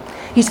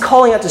 He's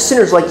calling out to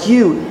sinners like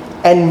you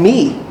and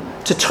me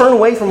to turn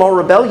away from our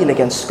rebellion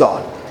against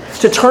God,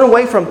 to turn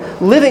away from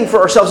living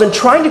for ourselves and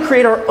trying to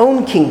create our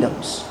own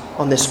kingdoms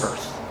on this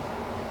earth,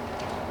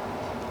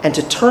 and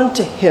to turn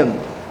to him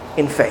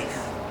in faith.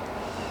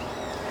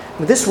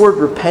 With this word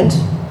repent,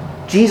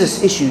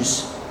 Jesus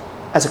issues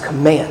as a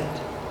command.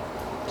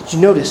 Did you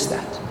notice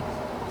that?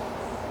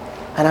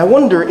 And I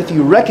wonder if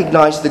you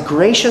recognize the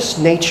gracious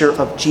nature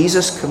of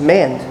Jesus'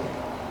 command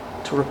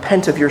to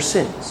repent of your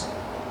sins.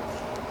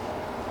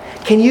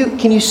 Can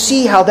you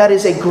see how that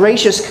is a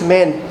gracious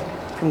command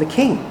from the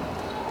King?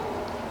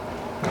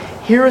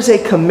 Here is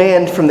a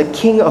command from the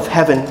King of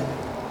heaven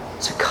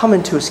to come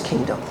into his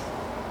kingdom.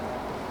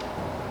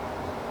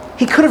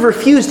 He could have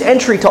refused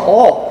entry to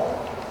all.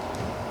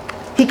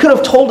 He could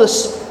have told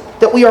us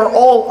that we are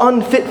all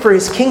unfit for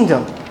his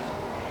kingdom.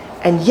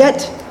 And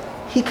yet,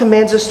 he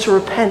commands us to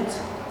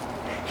repent.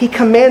 He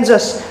commands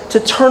us to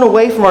turn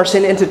away from our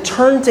sin and to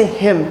turn to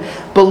him,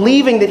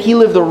 believing that he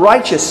lived the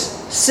righteous,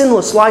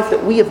 sinless life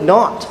that we have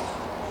not.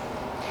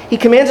 He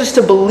commands us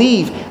to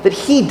believe that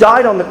he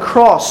died on the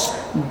cross,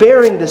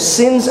 bearing the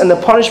sins and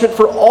the punishment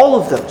for all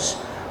of those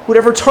who would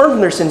ever turn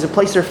from their sins and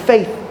place their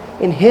faith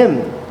in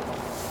him.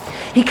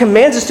 He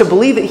commands us to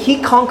believe that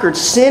he conquered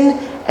sin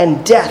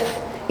and death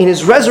in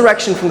his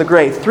resurrection from the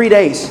grave 3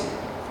 days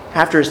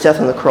after his death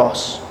on the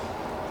cross.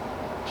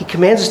 He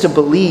commands us to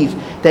believe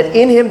that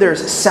in him there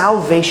is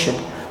salvation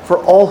for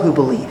all who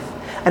believe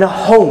and a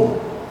home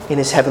in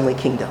his heavenly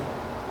kingdom.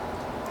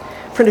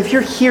 Friend, if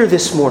you're here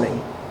this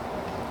morning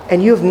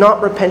and you have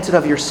not repented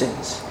of your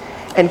sins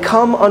and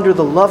come under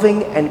the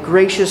loving and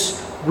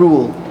gracious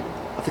rule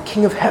of the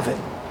King of heaven,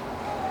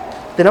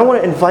 then I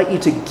want to invite you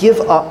to give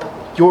up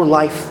your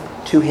life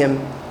to him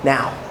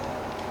now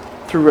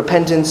through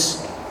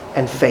repentance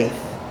and faith.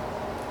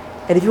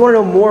 And if you want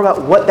to know more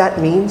about what that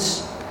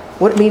means,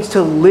 what it means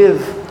to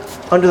live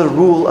under the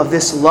rule of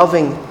this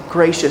loving,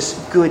 gracious,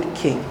 good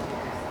King,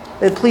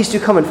 then please do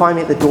come and find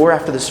me at the door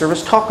after the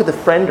service. Talk with a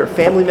friend or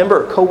family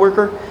member or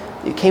coworker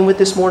that you came with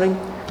this morning.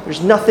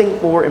 There's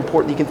nothing more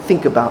important you can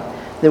think about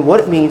than what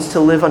it means to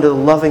live under the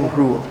loving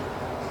rule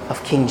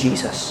of King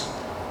Jesus.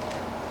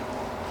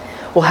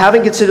 Well,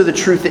 having considered the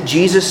truth that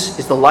Jesus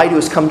is the light who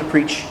has come to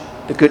preach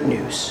the good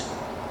news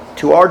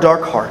to our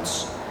dark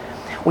hearts,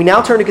 we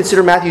now turn to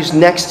consider Matthew's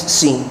next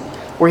scene,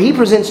 where he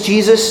presents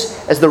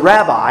Jesus as the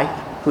rabbi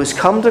who has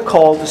come to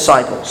call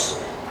disciples.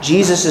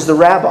 Jesus is the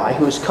rabbi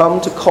who has come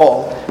to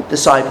call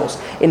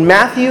disciples. In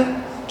Matthew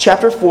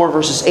chapter 4,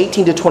 verses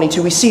 18 to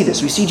 22, we see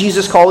this. We see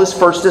Jesus call his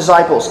first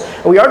disciples.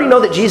 And we already know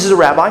that Jesus is a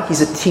rabbi.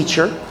 He's a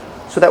teacher.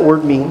 That's what that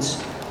word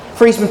means.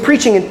 For he's been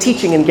preaching and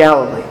teaching in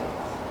Galilee.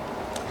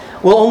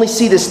 We'll only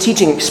see this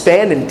teaching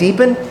expand and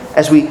deepen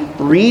as we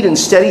read and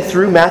study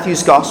through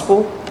Matthew's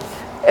gospel.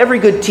 Every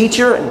good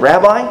teacher and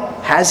rabbi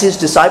has his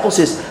disciples,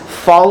 his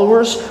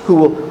followers, who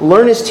will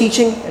learn his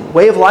teaching and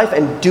way of life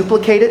and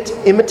duplicate it,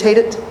 imitate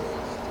it.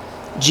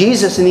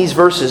 Jesus, in these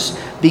verses,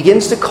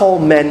 begins to call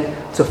men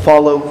to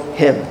follow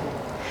him.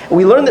 And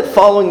we learn that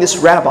following this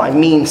rabbi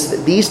means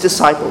that these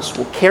disciples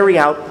will carry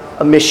out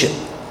a mission.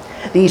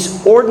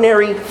 These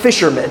ordinary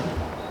fishermen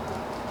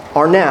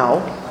are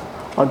now,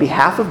 on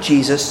behalf of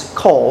Jesus,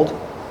 called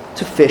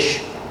to fish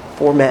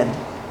for men.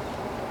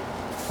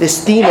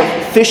 This theme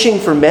of fishing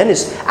for men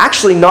is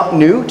actually not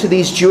new to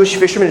these Jewish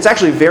fishermen. It's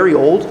actually very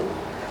old.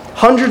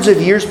 Hundreds of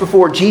years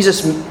before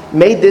Jesus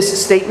made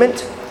this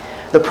statement,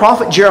 the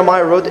prophet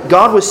Jeremiah wrote that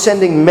God was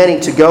sending many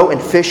to go and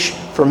fish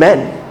for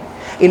men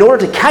in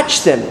order to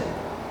catch them,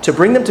 to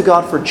bring them to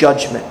God for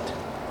judgment.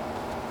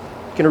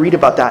 You're going to read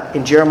about that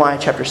in Jeremiah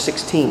chapter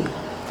 16,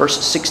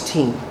 verse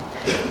 16.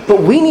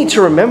 But we need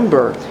to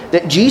remember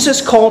that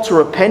Jesus' call to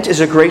repent is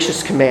a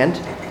gracious command.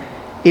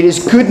 It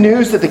is good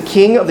news that the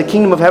King of the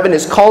kingdom of heaven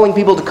is calling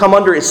people to come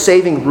under his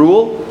saving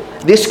rule.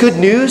 This good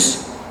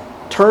news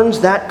turns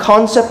that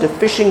concept of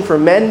fishing for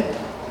men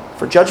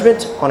for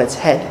judgment on its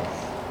head.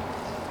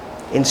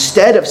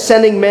 Instead of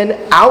sending men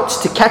out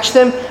to catch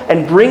them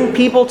and bring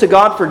people to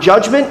God for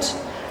judgment,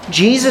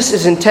 Jesus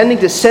is intending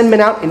to send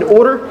men out in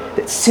order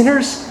that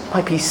sinners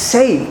might be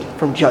saved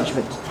from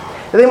judgment,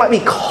 that they might be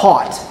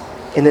caught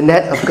in the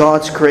net of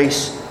God's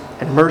grace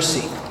and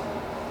mercy.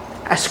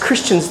 As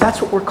Christians,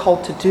 that's what we're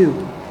called to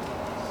do.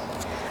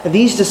 And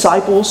these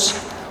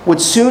disciples would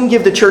soon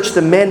give the church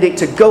the mandate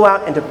to go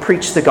out and to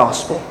preach the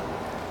gospel,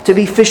 to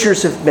be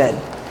fishers of men.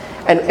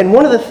 And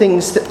one of the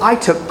things that I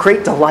took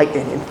great delight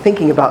in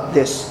thinking about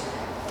this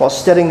while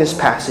studying this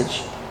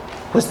passage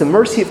was the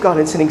mercy of God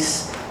in sending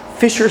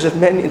fishers of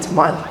men into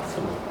my life.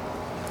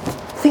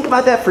 Think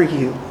about that for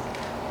you.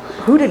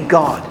 Who did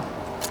God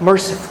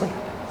mercifully,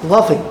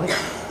 lovingly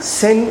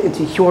send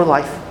into your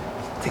life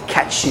to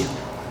catch you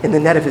in the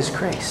net of His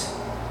grace.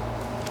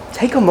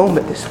 Take a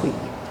moment this week.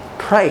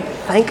 Pray.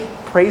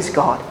 Praise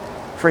God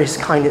for His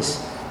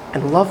kindness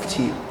and love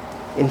to you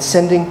in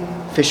sending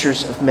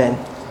fishers of men.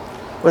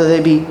 Whether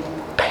they be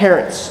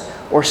parents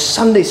or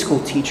Sunday school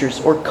teachers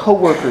or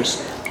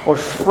co-workers or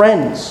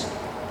friends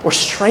or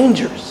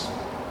strangers.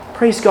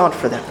 Praise God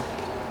for them.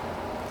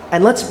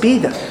 And let's be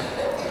them.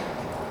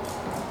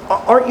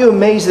 Aren't you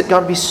amazed that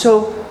God would be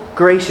so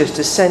gracious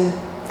to send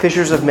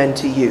fishers of men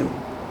to you?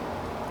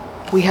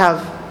 We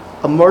have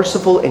a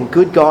merciful and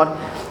good God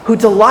who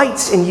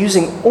delights in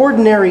using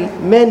ordinary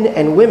men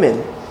and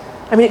women.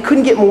 I mean, it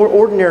couldn't get more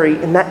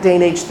ordinary in that day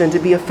and age than to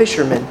be a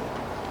fisherman.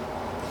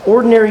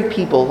 Ordinary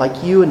people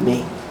like you and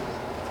me.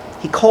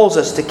 He calls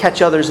us to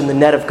catch others in the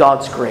net of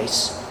God's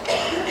grace.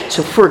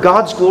 So for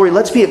God's glory,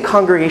 let's be a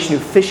congregation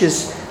who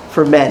fishes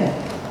for men.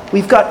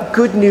 We've got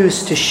good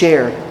news to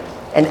share,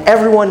 and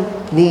everyone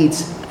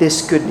needs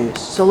this good news.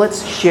 So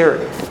let's share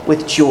it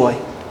with joy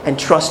and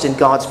trust in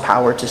God's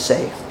power to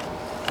save.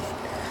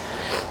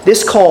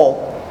 This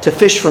call to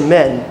fish for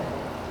men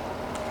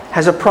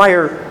has a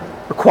prior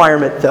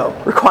requirement, though.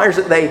 It requires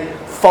that they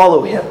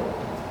follow Him.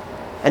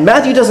 And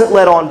Matthew doesn't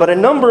let on, but a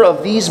number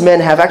of these men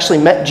have actually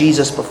met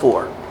Jesus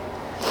before.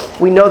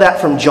 We know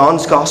that from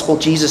John's Gospel.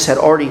 Jesus had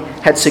already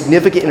had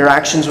significant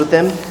interactions with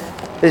them.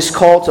 This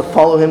call to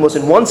follow Him was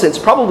in one sense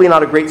probably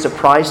not a great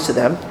surprise to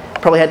them.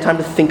 Probably had time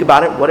to think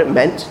about it, what it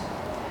meant.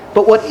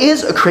 But what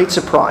is a great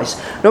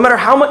surprise, no matter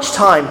how much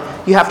time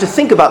you have to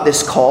think about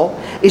this call,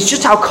 is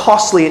just how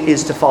costly it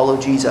is to follow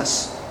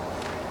Jesus.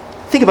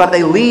 Think about it.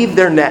 They leave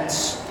their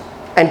nets,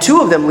 and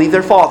two of them leave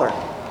their father.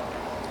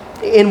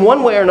 In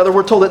one way or another,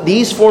 we're told that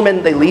these four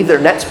men, they leave their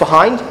nets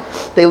behind.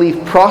 They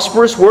leave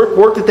prosperous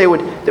work that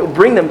would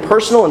bring them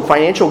personal and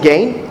financial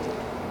gain.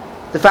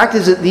 The fact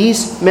is that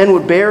these men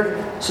would bear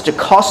such a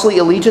costly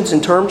allegiance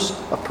in terms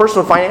of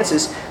personal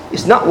finances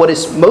is not what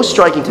is most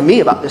striking to me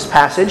about this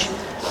passage.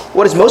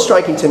 What is most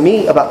striking to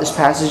me about this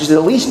passage is that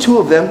at least two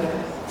of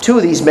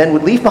these men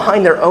would leave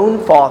behind their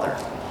own father.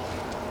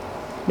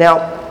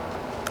 Now,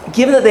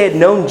 given that they had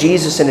known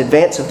Jesus in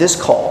advance of this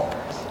call,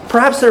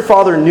 perhaps their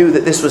father knew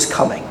that this was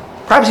coming.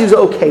 Perhaps he was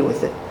okay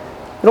with it.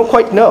 I don't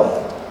quite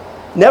know.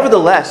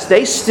 Nevertheless,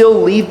 they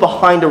still leave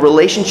behind a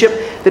relationship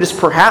that is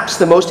perhaps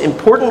the most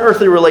important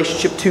earthly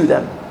relationship to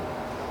them.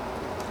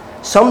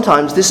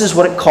 Sometimes this is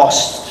what it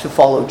costs to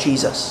follow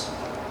Jesus.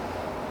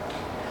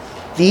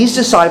 These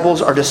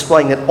disciples are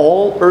displaying that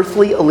all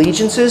earthly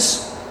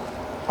allegiances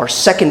are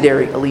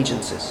secondary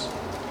allegiances.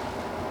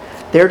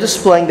 They're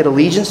displaying that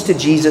allegiance to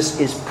Jesus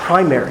is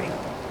primary,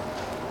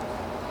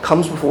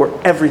 comes before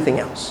everything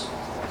else.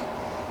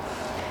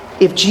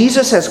 If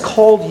Jesus has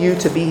called you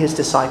to be His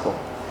disciple,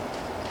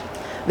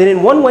 then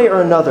in one way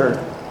or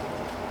another,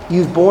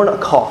 you've borne a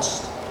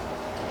cost.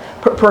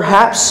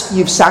 Perhaps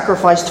you've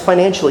sacrificed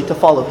financially to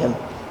follow Him.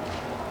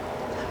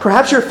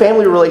 Perhaps your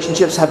family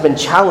relationships have been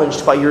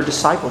challenged by your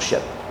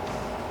discipleship,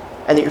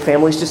 and that your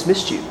family's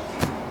dismissed you.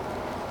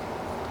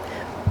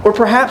 Or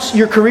perhaps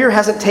your career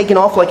hasn't taken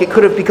off like it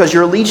could have because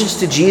your allegiance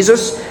to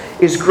Jesus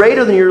is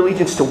greater than your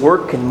allegiance to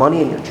work and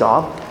money and your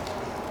job.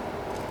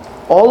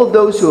 All of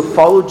those who have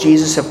followed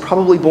Jesus have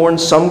probably borne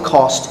some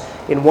cost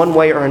in one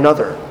way or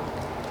another.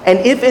 And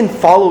if in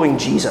following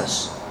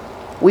Jesus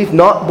we've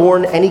not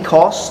borne any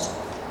cost,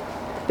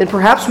 then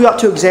perhaps we ought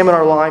to examine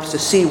our lives to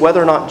see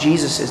whether or not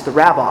Jesus is the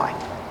rabbi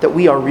that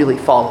we are really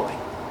following.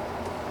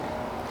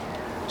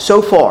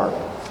 So far,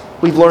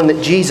 we've learned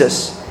that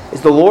Jesus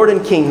is the Lord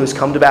and King who has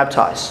come to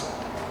baptize,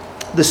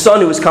 the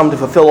Son who has come to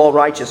fulfill all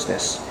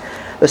righteousness,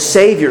 the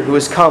Savior who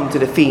has come to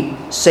defeat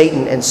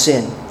Satan and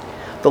sin,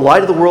 the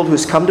light of the world who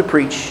has come to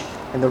preach,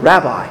 and the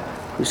Rabbi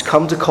who's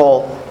come to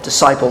call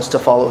disciples to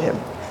follow Him.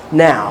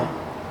 Now,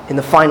 in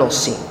the final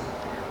scene,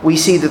 we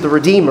see that the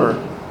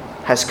Redeemer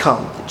has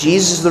come.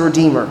 Jesus is the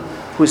Redeemer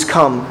who has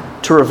come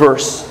to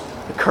reverse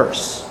the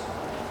curse.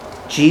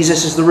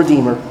 Jesus is the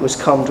Redeemer who has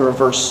come to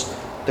reverse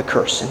the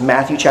curse. In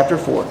Matthew chapter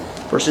 4,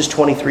 verses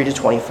 23 to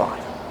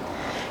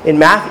 25.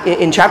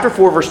 In chapter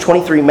 4, verse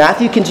 23,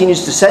 Matthew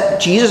continues to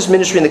set Jesus'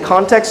 ministry in the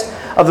context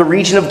of the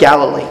region of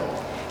Galilee.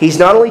 He's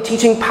not only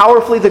teaching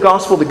powerfully the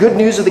gospel, the good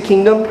news of the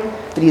kingdom,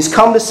 that He's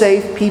come to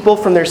save people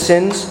from their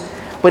sins,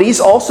 but He's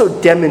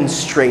also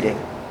demonstrating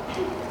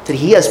that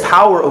He has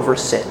power over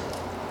sin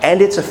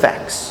and its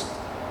effects.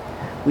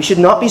 We should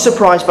not be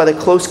surprised by the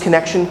close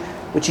connection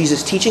with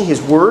Jesus' teaching,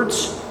 His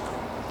words,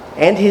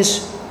 and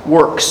His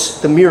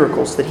works, the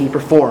miracles that He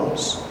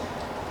performs.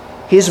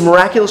 His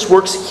miraculous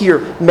works here,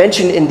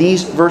 mentioned in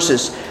these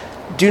verses,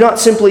 do not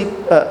simply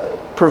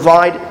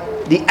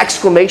provide the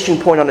exclamation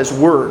point on His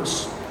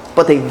words,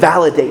 but they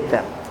validate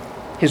them.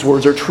 His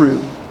words are true.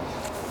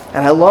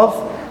 And I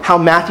love how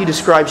Matthew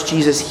describes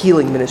Jesus'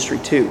 healing ministry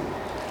too.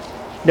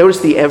 Notice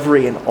the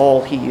every and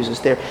all he uses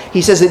there.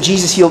 He says that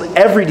Jesus healed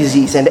every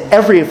disease and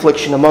every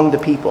affliction among the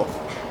people.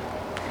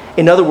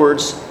 In other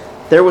words,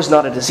 there was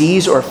not a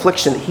disease or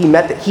affliction that He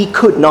met that He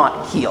could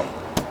not heal.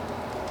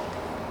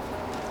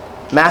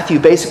 Matthew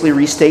basically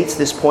restates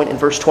this point in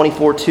verse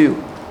 24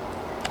 too.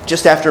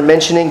 Just after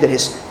mentioning that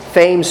His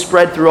fame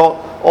spread through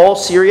all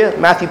Syria,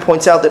 Matthew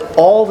points out that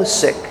all the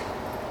sick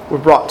were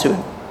brought to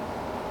him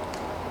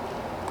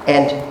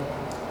and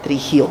that he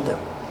healed them.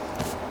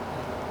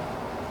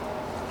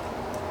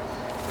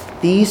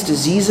 These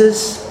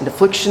diseases and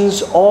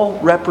afflictions all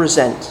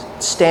represent,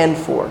 stand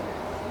for,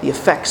 the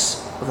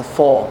effects of the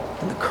fall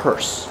and the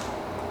curse.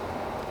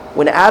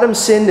 When Adam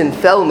sinned and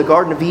fell in the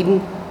Garden of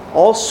Eden,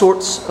 all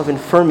sorts of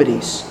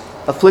infirmities,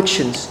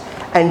 afflictions,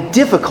 and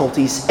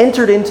difficulties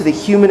entered into the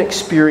human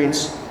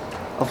experience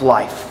of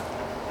life.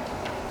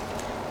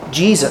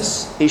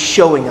 Jesus is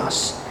showing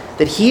us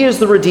that he is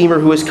the Redeemer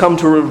who has come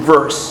to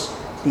reverse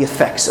the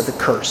effects of the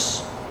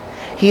curse.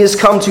 He has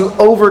come to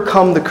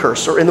overcome the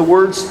curse, or in the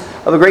words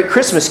of a great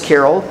Christmas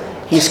carol,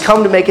 he's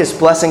come to make his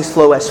blessings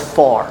flow as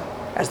far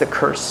as the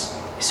curse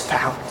is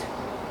found.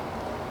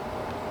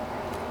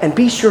 And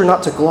be sure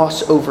not to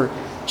gloss over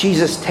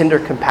Jesus' tender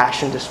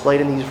compassion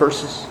displayed in these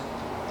verses.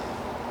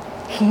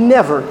 He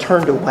never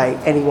turned away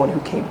anyone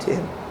who came to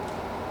him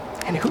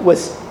and who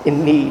was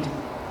in need.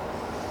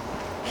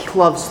 He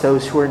loves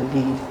those who are in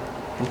need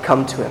and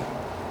come to him.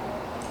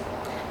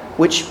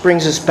 Which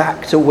brings us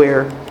back to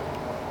where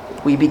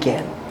we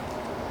began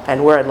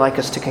and where I'd like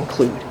us to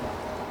conclude.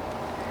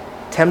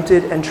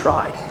 Tempted and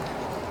tried,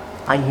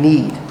 I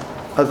need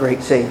a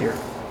great Savior.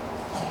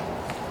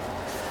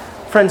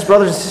 Friends,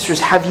 brothers and sisters,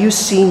 have you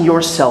seen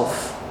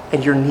yourself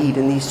and your need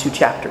in these two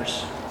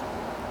chapters?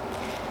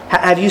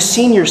 Have you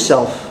seen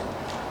yourself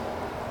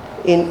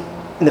in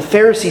the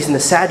Pharisees and the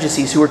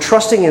Sadducees who are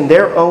trusting in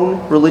their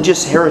own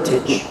religious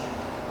heritage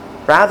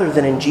rather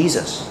than in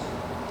Jesus?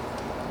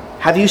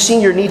 Have you seen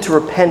your need to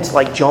repent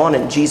like John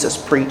and Jesus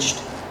preached?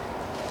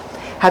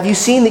 Have you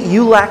seen that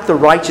you lack the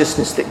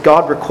righteousness that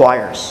God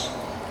requires?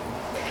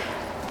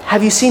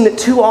 Have you seen that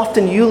too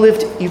often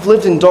you've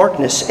lived in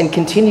darkness and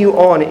continue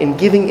on in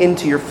giving in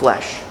to your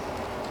flesh?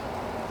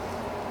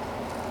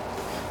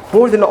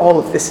 More than all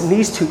of this, in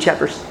these two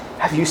chapters,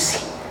 have you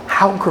seen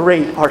how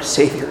great our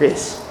Savior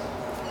is?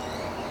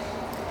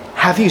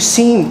 Have you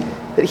seen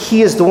that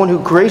he is the one who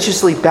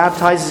graciously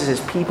baptizes his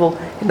people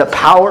in the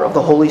power of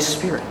the Holy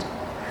Spirit?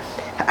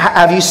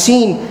 Have you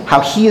seen how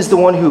he is the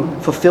one who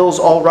fulfills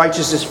all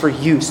righteousness for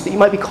you, so that you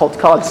might be called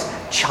God's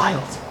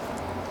child,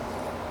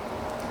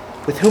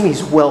 with whom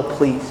he's well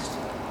pleased?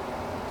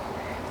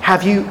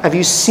 Have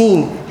you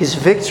seen his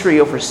victory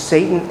over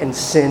Satan and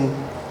sin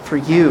for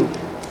you?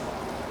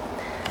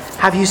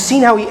 Have you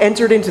seen how he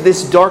entered into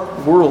this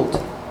dark world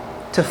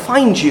to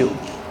find you,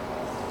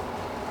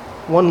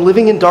 one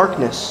living in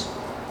darkness?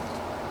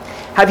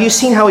 Have you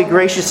seen how he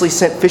graciously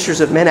sent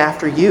fishers of men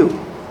after you?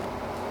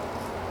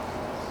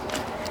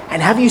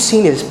 And have you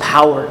seen his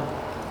power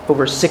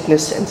over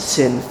sickness and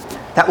sin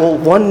that will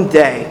one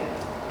day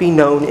be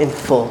known in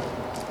full?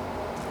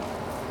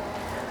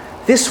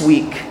 This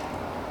week,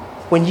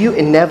 when you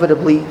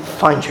inevitably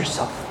find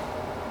yourself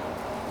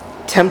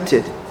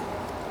tempted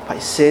by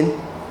sin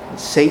and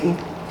Satan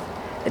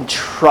and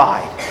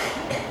tried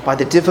by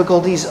the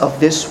difficulties of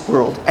this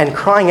world and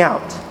crying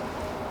out,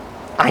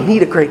 I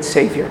need a great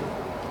Savior,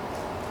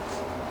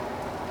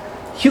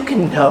 you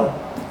can know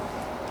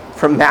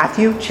from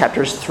Matthew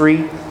chapters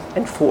 3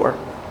 and 4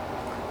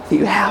 that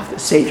you have the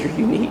Savior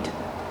you need.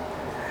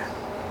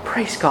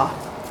 Praise God.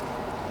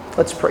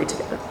 Let's pray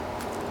together.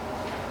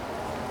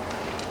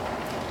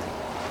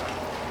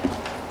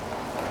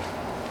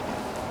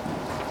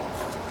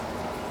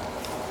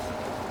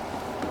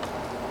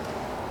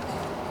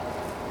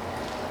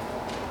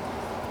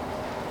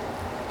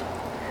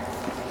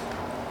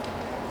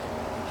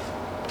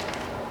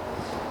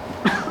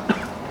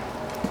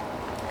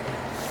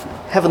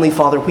 Heavenly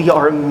Father, we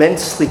are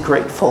immensely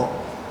grateful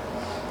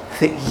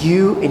that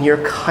you, in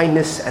your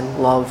kindness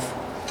and love,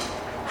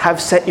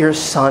 have sent your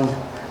Son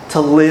to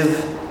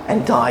live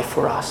and die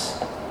for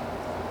us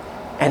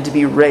and to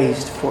be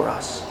raised for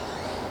us.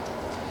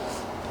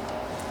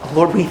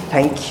 Lord, we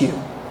thank you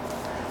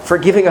for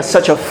giving us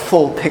such a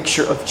full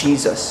picture of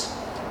Jesus.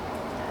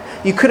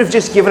 You could have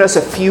just given us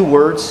a few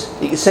words,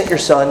 that you sent your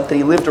Son, that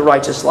he lived a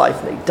righteous life,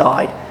 and that he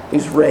died, he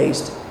was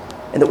raised,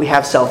 and that we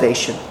have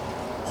salvation.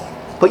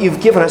 But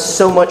you've given us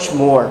so much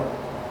more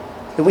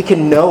that we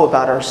can know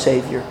about our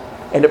Savior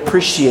and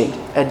appreciate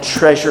and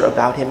treasure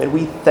about him. And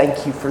we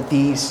thank you for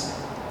these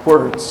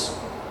words.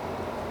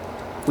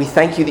 We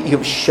thank you that you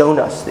have shown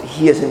us that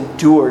he has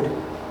endured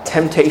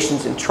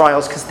temptations and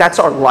trials, because that's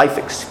our life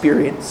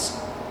experience.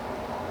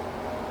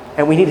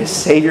 And we need a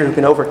Savior who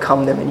can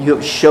overcome them. And you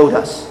have showed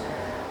us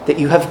that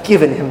you have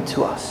given him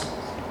to us.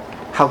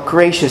 How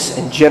gracious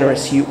and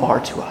generous you are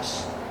to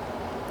us.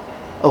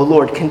 Oh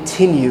Lord,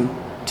 continue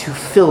to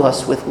fill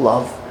us with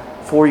love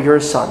for your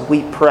Son,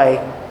 we pray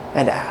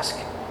and ask.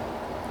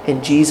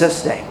 In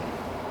Jesus' name,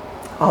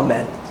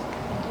 amen.